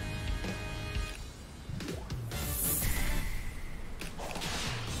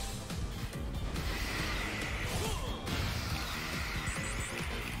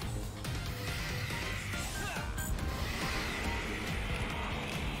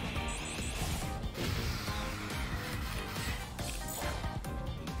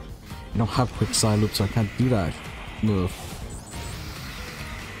 I don't have quick Psyloop, so I can't do that move.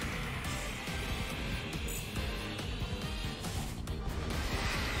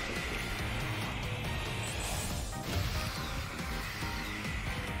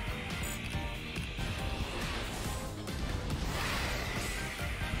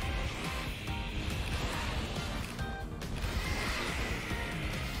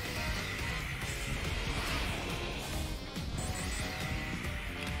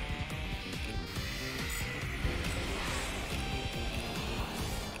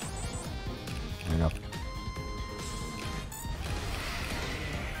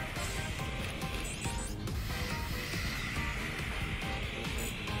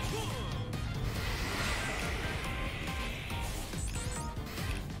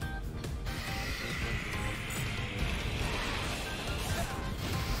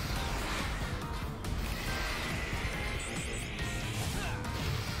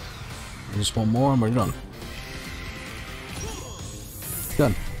 Just one more and we're done.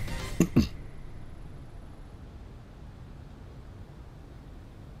 Done.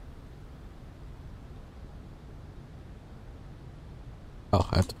 Oh,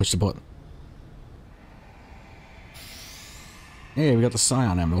 I have to push the button. Hey, we got the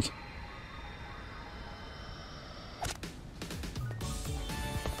Scion Emerald.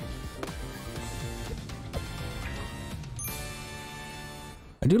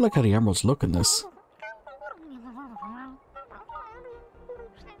 I do like how the emeralds look in this.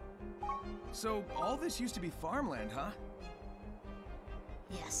 So, all this used to be farmland, huh?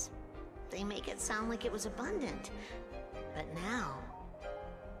 Yes. They make it sound like it was abundant. But now...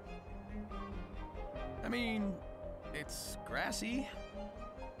 I mean, it's grassy.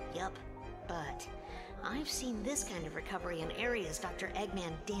 Yup. But I've seen this kind of recovery in areas Dr.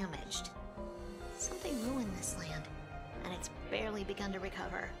 Eggman damaged. Something ruined this land, and it's barely begun to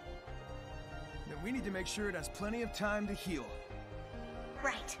recover. Then we need to make sure it has plenty of time to heal.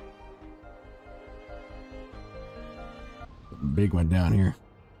 Right. Big one down here.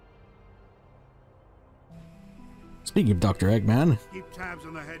 Speaking of Dr. Eggman, Keep tabs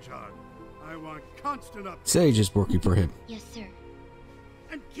on the hedgehog. I want constant updates. Sage is working for him. Yes, sir.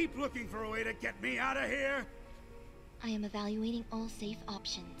 And keep looking for a way to get me out of here. I am evaluating all safe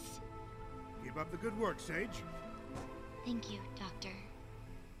options. Keep up the good work, Sage. Thank you, Doctor.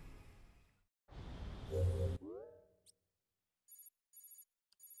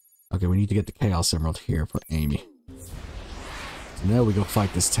 Okay, we need to get the Chaos Emerald here for Amy. So now we go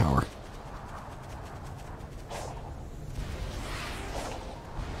fight this tower.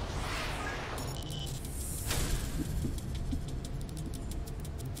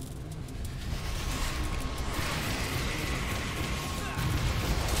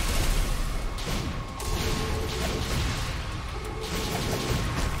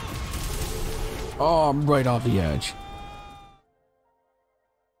 Oh, I'm right off the edge.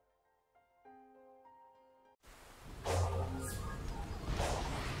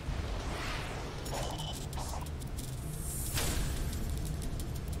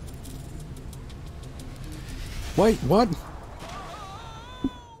 Wait, what?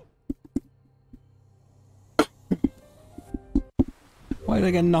 Why did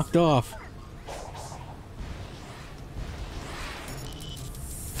I get knocked off?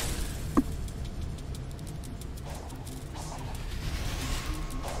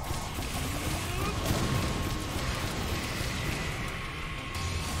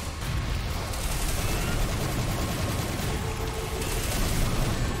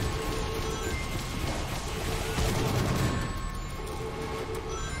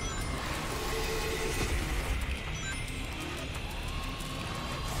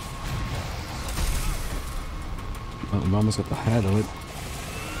 Oh, we almost got the head of it.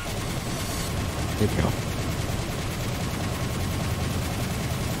 There we go.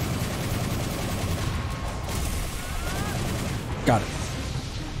 Got it.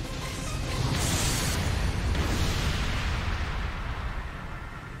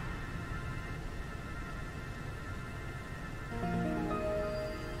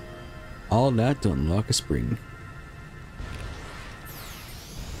 All that to unlock a spring.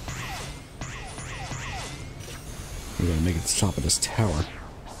 We're gonna make it to the top of this tower.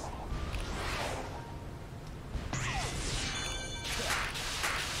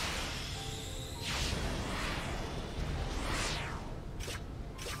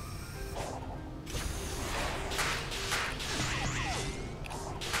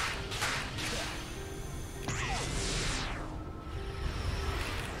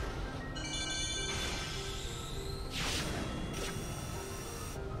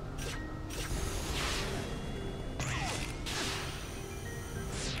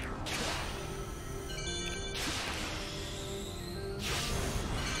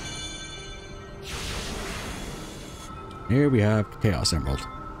 Here we have Chaos Emerald.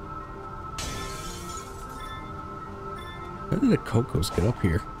 How did the Cocos get up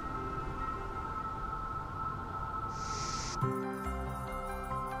here?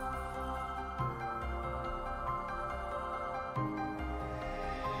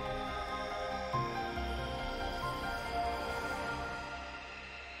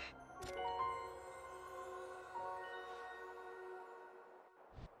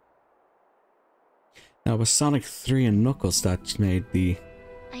 Now, it was Sonic 3 and Knuckles that made the...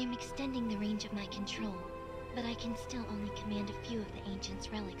 I am extending the range of my control, but I can still only command a few of the Ancient's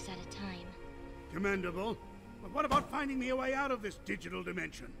relics at a time. Commendable. But what about finding me a way out of this digital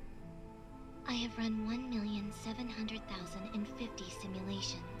dimension? I have run 1,700,050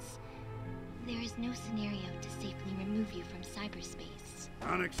 simulations. There is no scenario to safely remove you from cyberspace.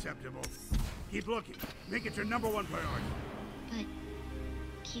 Unacceptable. Keep looking. Make it your #1 priority. But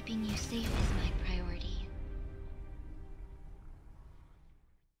keeping you safe is my priority.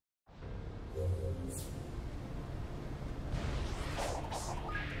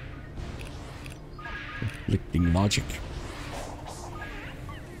 Conflicting logic.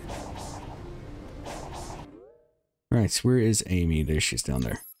 Right, so where is Amy? There she's down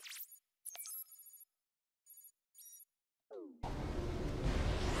there.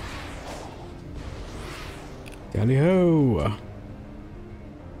 Tally ho!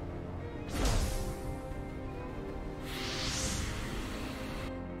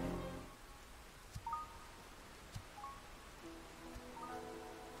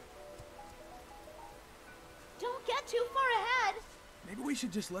 Don't get too far ahead. Maybe we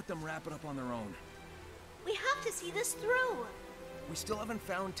should just let them wrap it up on their own. We have to see this through. We still haven't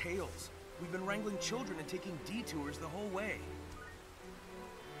found Tails. We've been wrangling children and taking detours the whole way.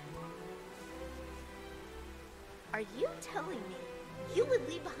 Are you telling me you would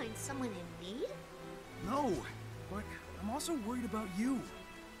leave behind someone in need? No, but I'm also worried about you.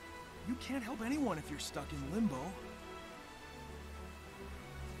 You can't help anyone if you're stuck in limbo.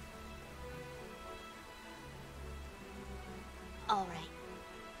 All right.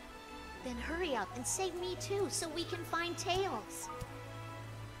 Then hurry up and save me too, so we can find Tails.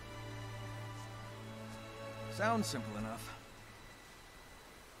 Sounds simple enough.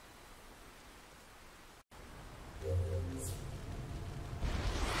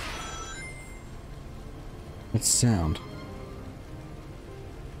 That sound.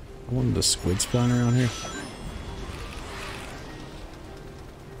 I wonder the squids flying around here.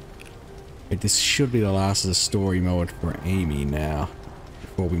 Okay, this should be the last of the story mode for Amy now,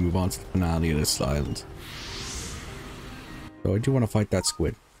 before we move on to the finale of this island. So I do want to fight that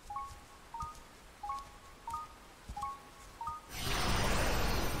squid.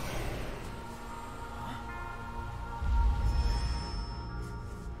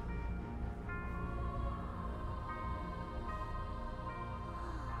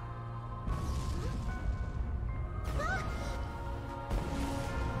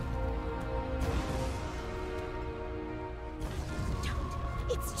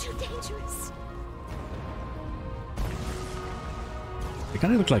 It's too dangerous. They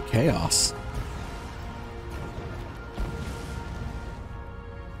kind of look like chaos.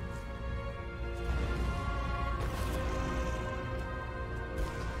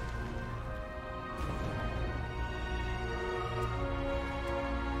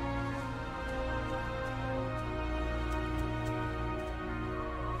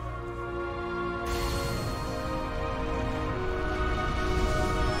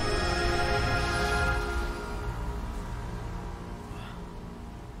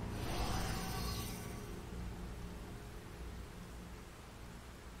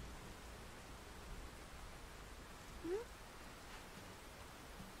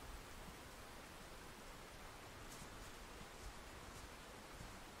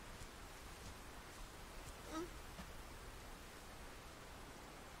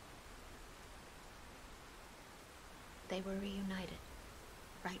 They were reunited,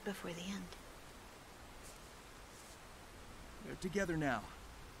 right before the end. They're together now.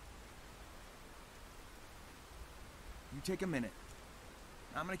 You take a minute.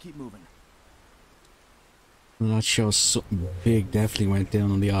 I'm gonna keep moving. I'm not sure something big definitely went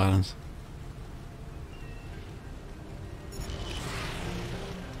down on the island.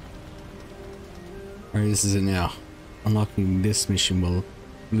 Alright, this is it now. Unlocking this mission will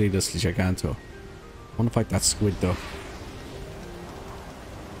lead us to Giganto. I want to fight that squid though.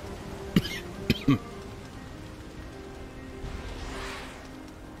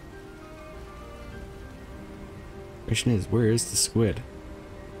 Question is, where is the squid?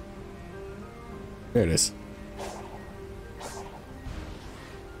 There it is.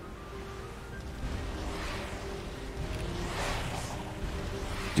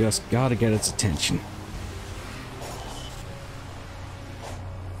 Just gotta get its attention.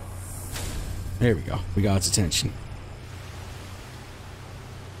 There we go. We got its attention.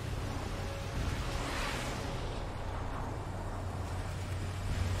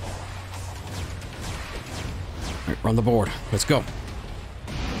 Alright, we're on the board. Let's go.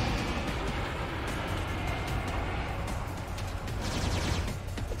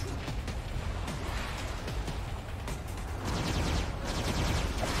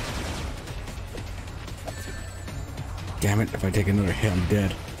 Damn it, if I take another hit, I'm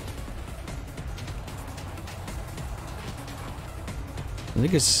dead. I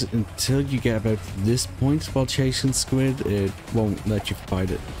think it's until you get about this point while chasing squid, it won't let you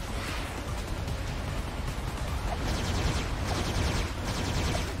fight it.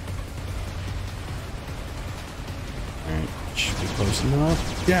 Should be close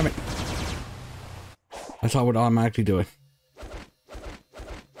enough. Damn it! I thought it would automatically do it.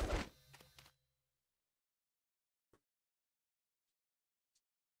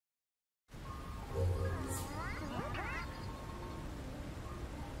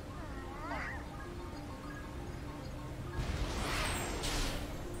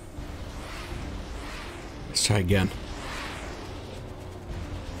 Let's try again.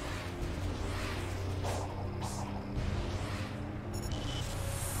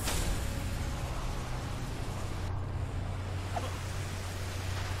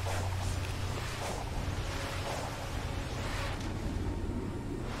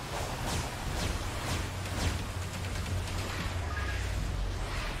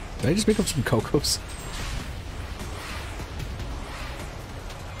 Did I just pick up some cocos?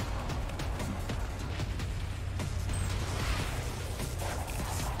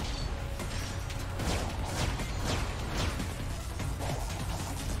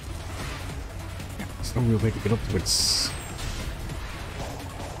 There's no real way to get up to its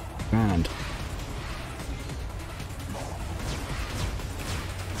band.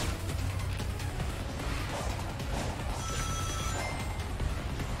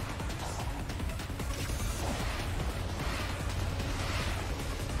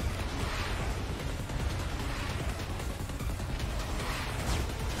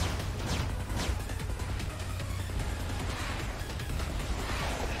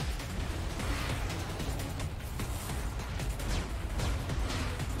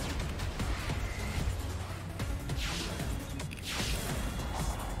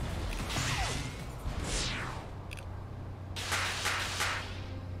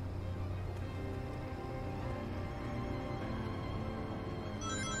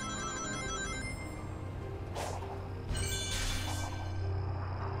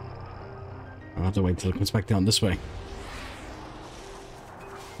 I'll have to wait until it comes back down this way.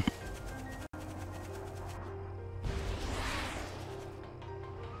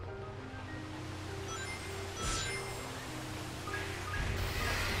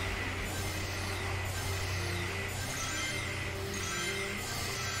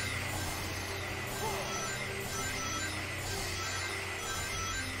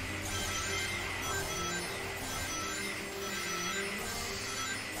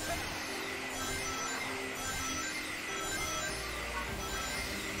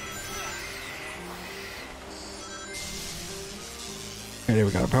 Okay, there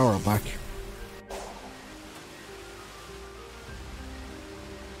we got our power up back.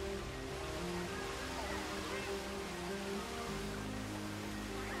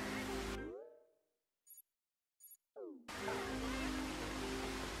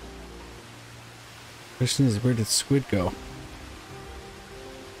 Question is, where did Squid go?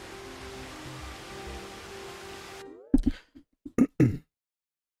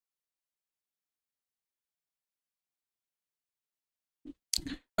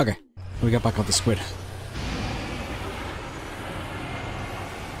 Okay, we got back on the squid.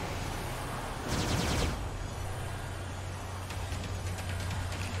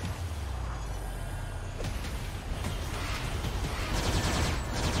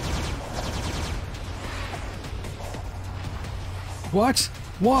 What?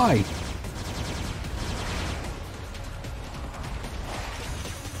 Why?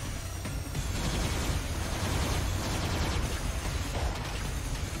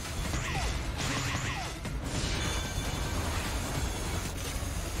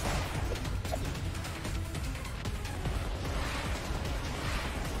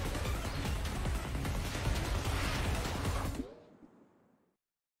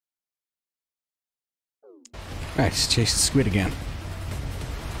 Right, let's chase the squid again.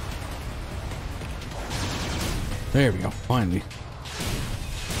 There we go, finally.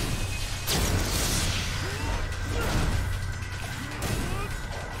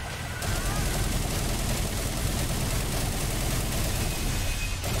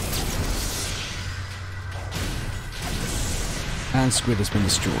 And squid has been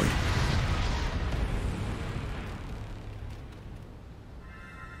destroyed.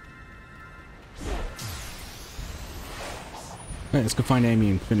 Right, let's go find Amy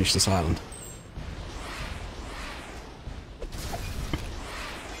and finish this island.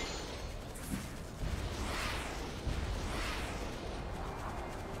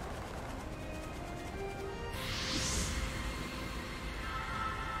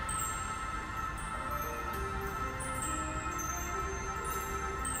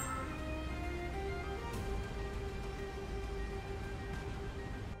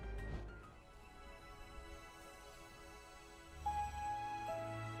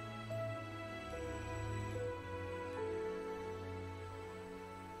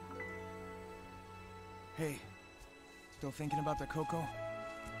 Hey, still thinking about the Coco?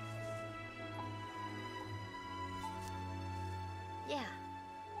 Yeah,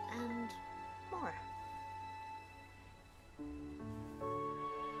 and more.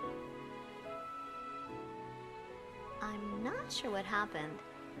 I'm not sure what happened,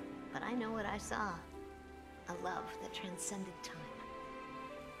 but I know what I saw. A love that transcended time.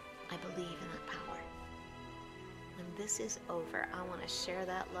 I believe in that power. When this is over, I want to share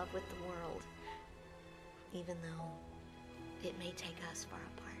that love with the world, even though it may take us far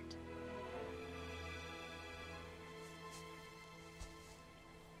apart.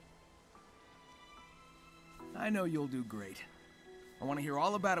 I know you'll do great. I want to hear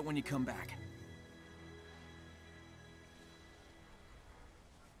all about it when you come back.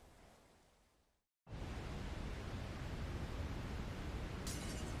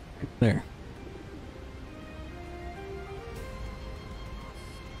 There.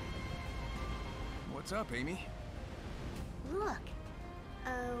 What's up, Amy? Look,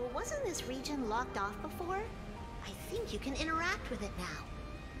 wasn't this region locked off before? I think you can interact with it now.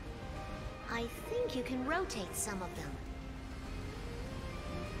 I think you can rotate some of them.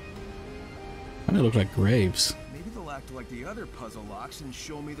 And they look like graves. Maybe they'll act like the other puzzle locks and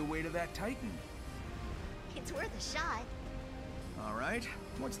show me the way to that Titan. It's worth a shot. All right,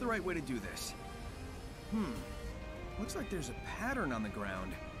 what's the right way to do this? Looks like there's a pattern on the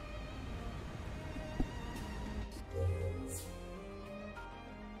ground.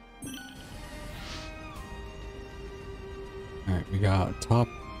 Alright, we got top,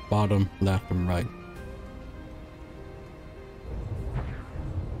 bottom, left, and right.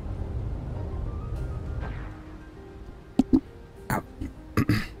 Ow.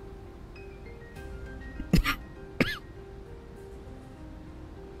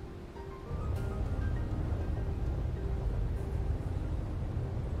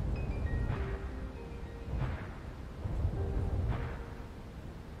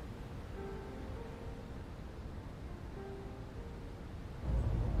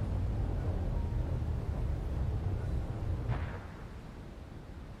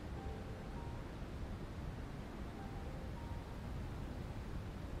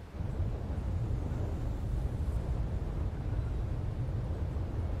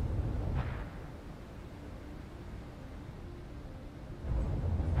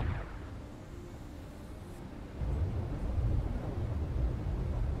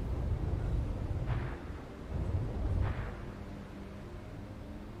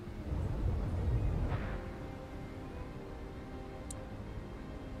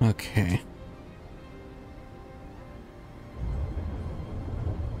 Okay.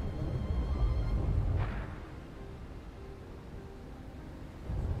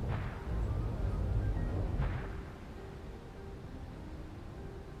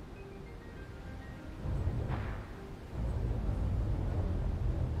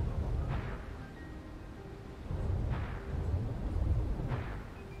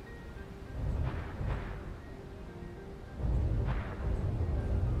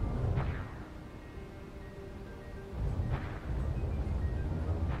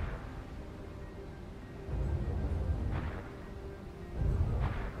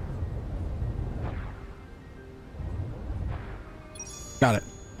 Got it.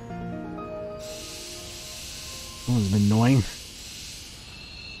 That was annoying.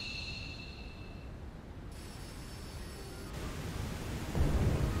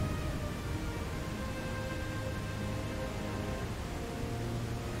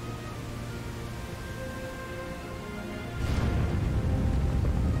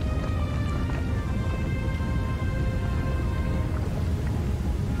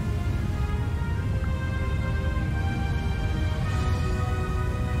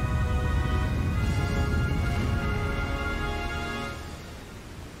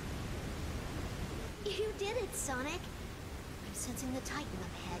 Sonic. I'm sensing the Titan up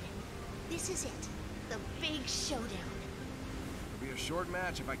ahead. This is it. The big showdown. It'll be a short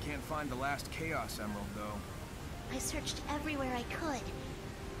match if I can't find the last Chaos Emerald, though. I searched everywhere I could.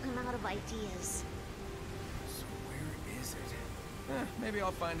 I'm out of ideas. So where is it? Maybe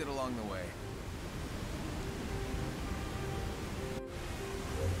I'll find it along the way.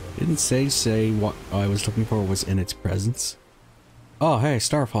 Didn't say what I was looking for was in its presence. Oh, hey,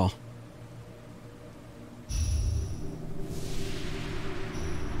 Starfall.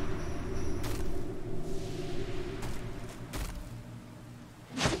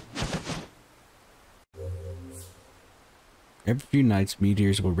 Every few nights,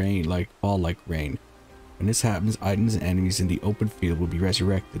 meteors will fall like rain. When this happens, items and enemies in the open field will be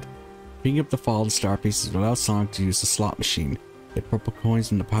resurrected. Picking up the fallen star pieces will allow Sonic to use the slot machine. Get purple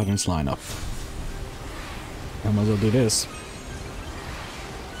coins in the patterns lineup. I might as well do this.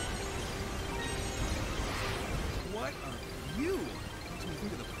 What are you? Makes me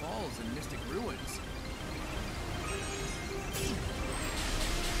think of the falls and mystic ruins.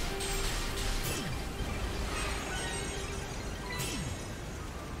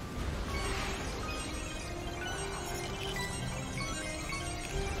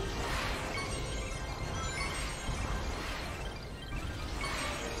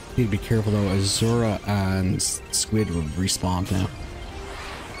 Need to be careful though, Azura and Squid will respawn now.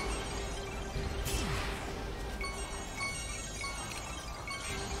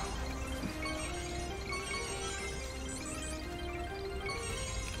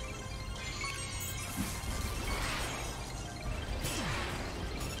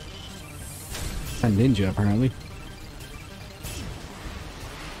 And Ninja apparently.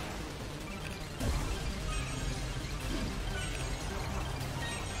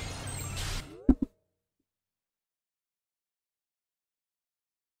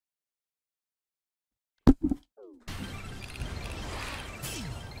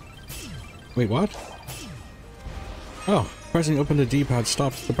 Wait, what? Oh, pressing open the D-pad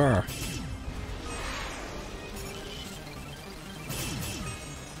stops the bar.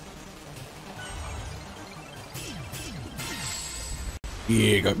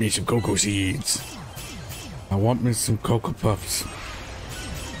 Yeah, got me some cocoa seeds. I want me some Cocoa Puffs.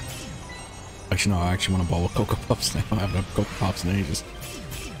 Actually, no, I actually want a bowl of Cocoa Puffs now. I haven't had Cocoa Puffs in ages.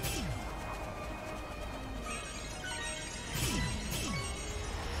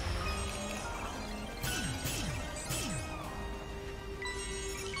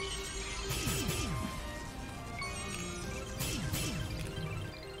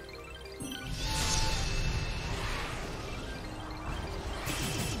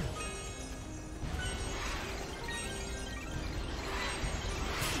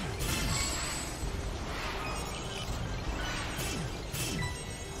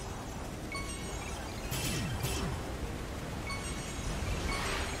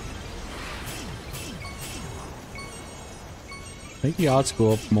 I think the odds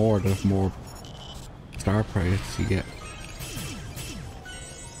go up more the more star prize you get.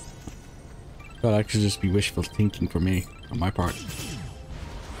 That'll actually just be wishful thinking for me, on my part.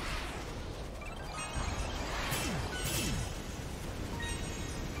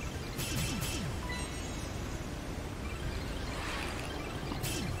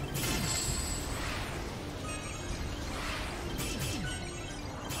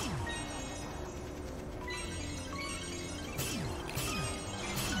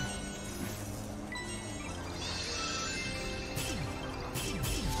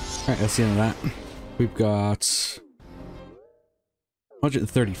 Alright, that's the end of that. We've got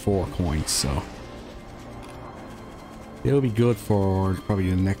 134 coins, so it'll be good for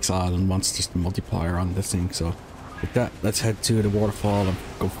probably the next island once there's the multiplier on this thing. So with that, let's head to the waterfall and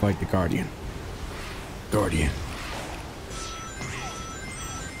go fight the Guardian.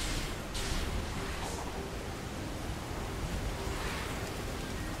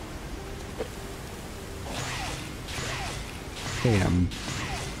 Okay,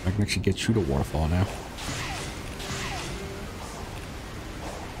 I can actually get through the waterfall now.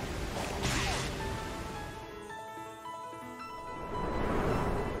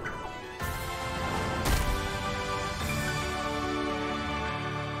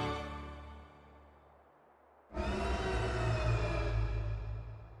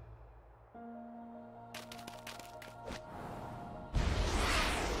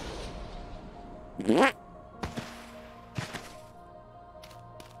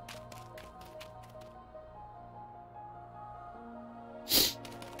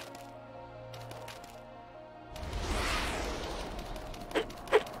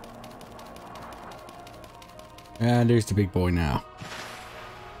 And there's the big boy now.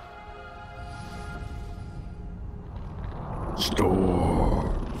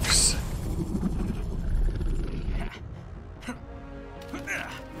 Storms.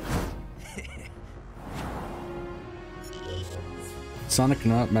 Sonic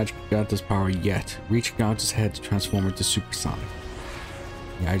cannot match Giganto's power yet. Reach Giganto's head to transform into Supersonic.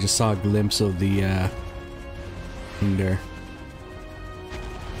 Yeah, I just saw a glimpse of the thing there.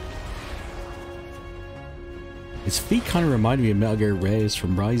 His feet kind of remind me of Metal Gear Ray's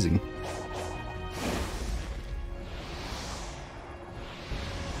from Rising.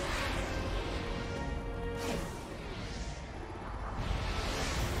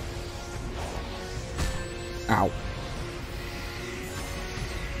 Ow.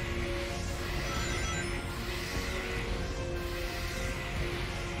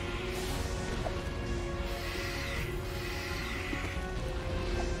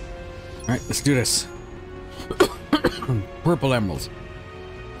 Alright, let's do this. Purple emeralds.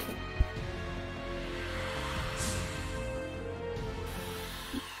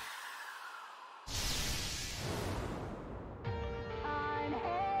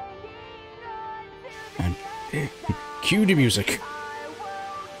 And cue the music.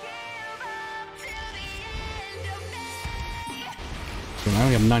 So I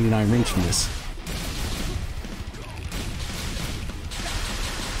only have 99 rings from this.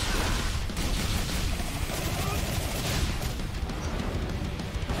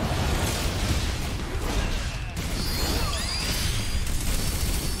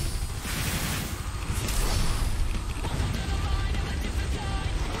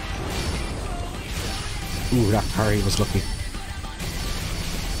 Ooh, that parry was lucky.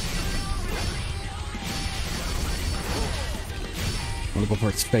 I'm gonna go for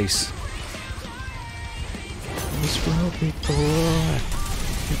its face. This world before,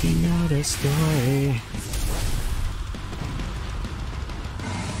 looking at a story.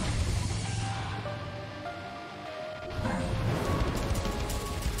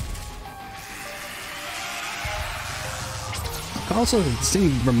 Also, this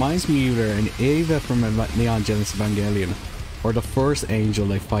thing reminds me either an Ava from Neon Genesis Evangelion or the first angel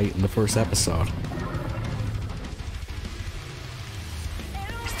they fight in the first episode.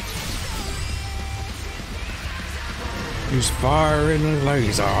 He's firing a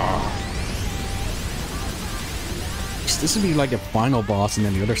laser. This would be like a final boss in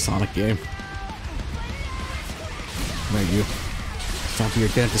any other Sonic game. Right, you. Stop, you're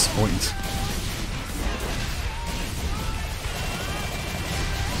dead disappointed.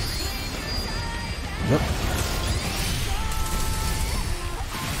 Yep.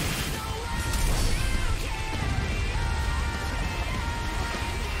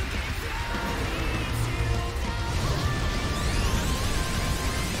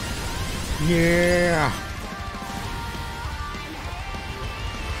 Yeah.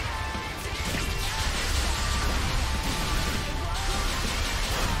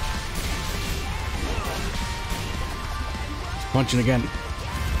 Punching again.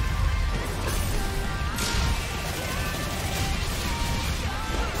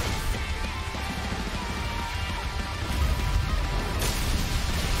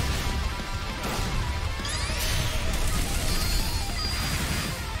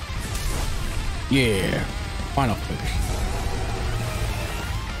 Yeah, final finish.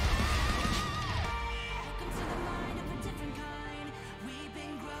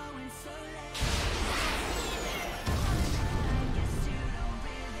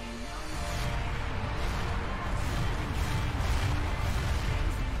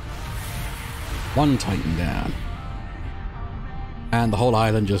 One Titan down. And the whole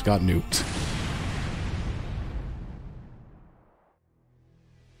island just got nuked.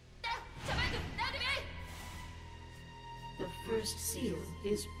 Seal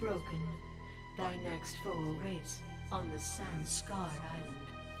is broken. Thy next foe awaits on the sand-scarred island.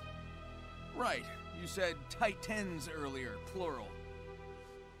 Right. You said Titans earlier, plural.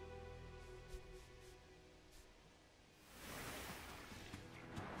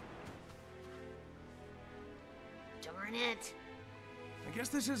 Darn it. I guess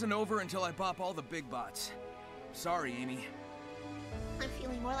this isn't over until I bop all the big bots. Sorry, Amy. I'm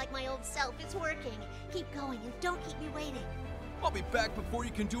feeling more like my old self. It's working. Keep going and don't keep me waiting. I'll be back before you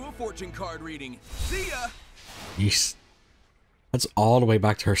can do a fortune card reading. See ya! Yeesh. That's all the way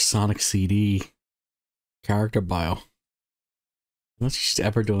back to her Sonic CD character bio. Unless she's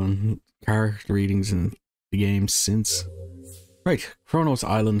ever done character readings in the game since. Right, Kronos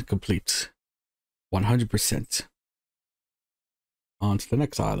Island complete. 100%. On to the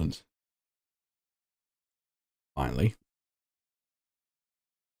next island. Finally.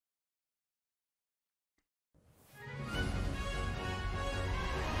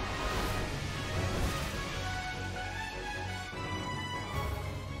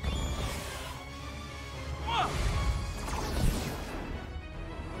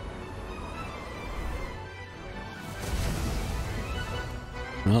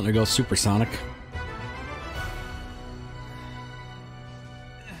 Well, there goes Supersonic.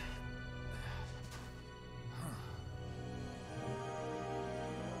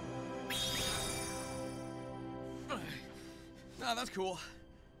 No, that's cool.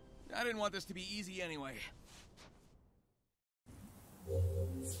 I didn't want this to be easy anyway.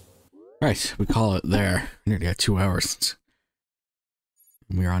 Right, we call it there. Nearly had 2 hours.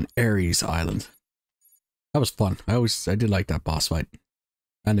 We're on Ares Island. That was fun. I did like that boss fight.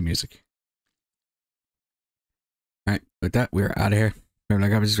 And the music. Alright, with that, we're out of here. Remember,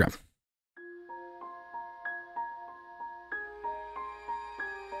 like, I was just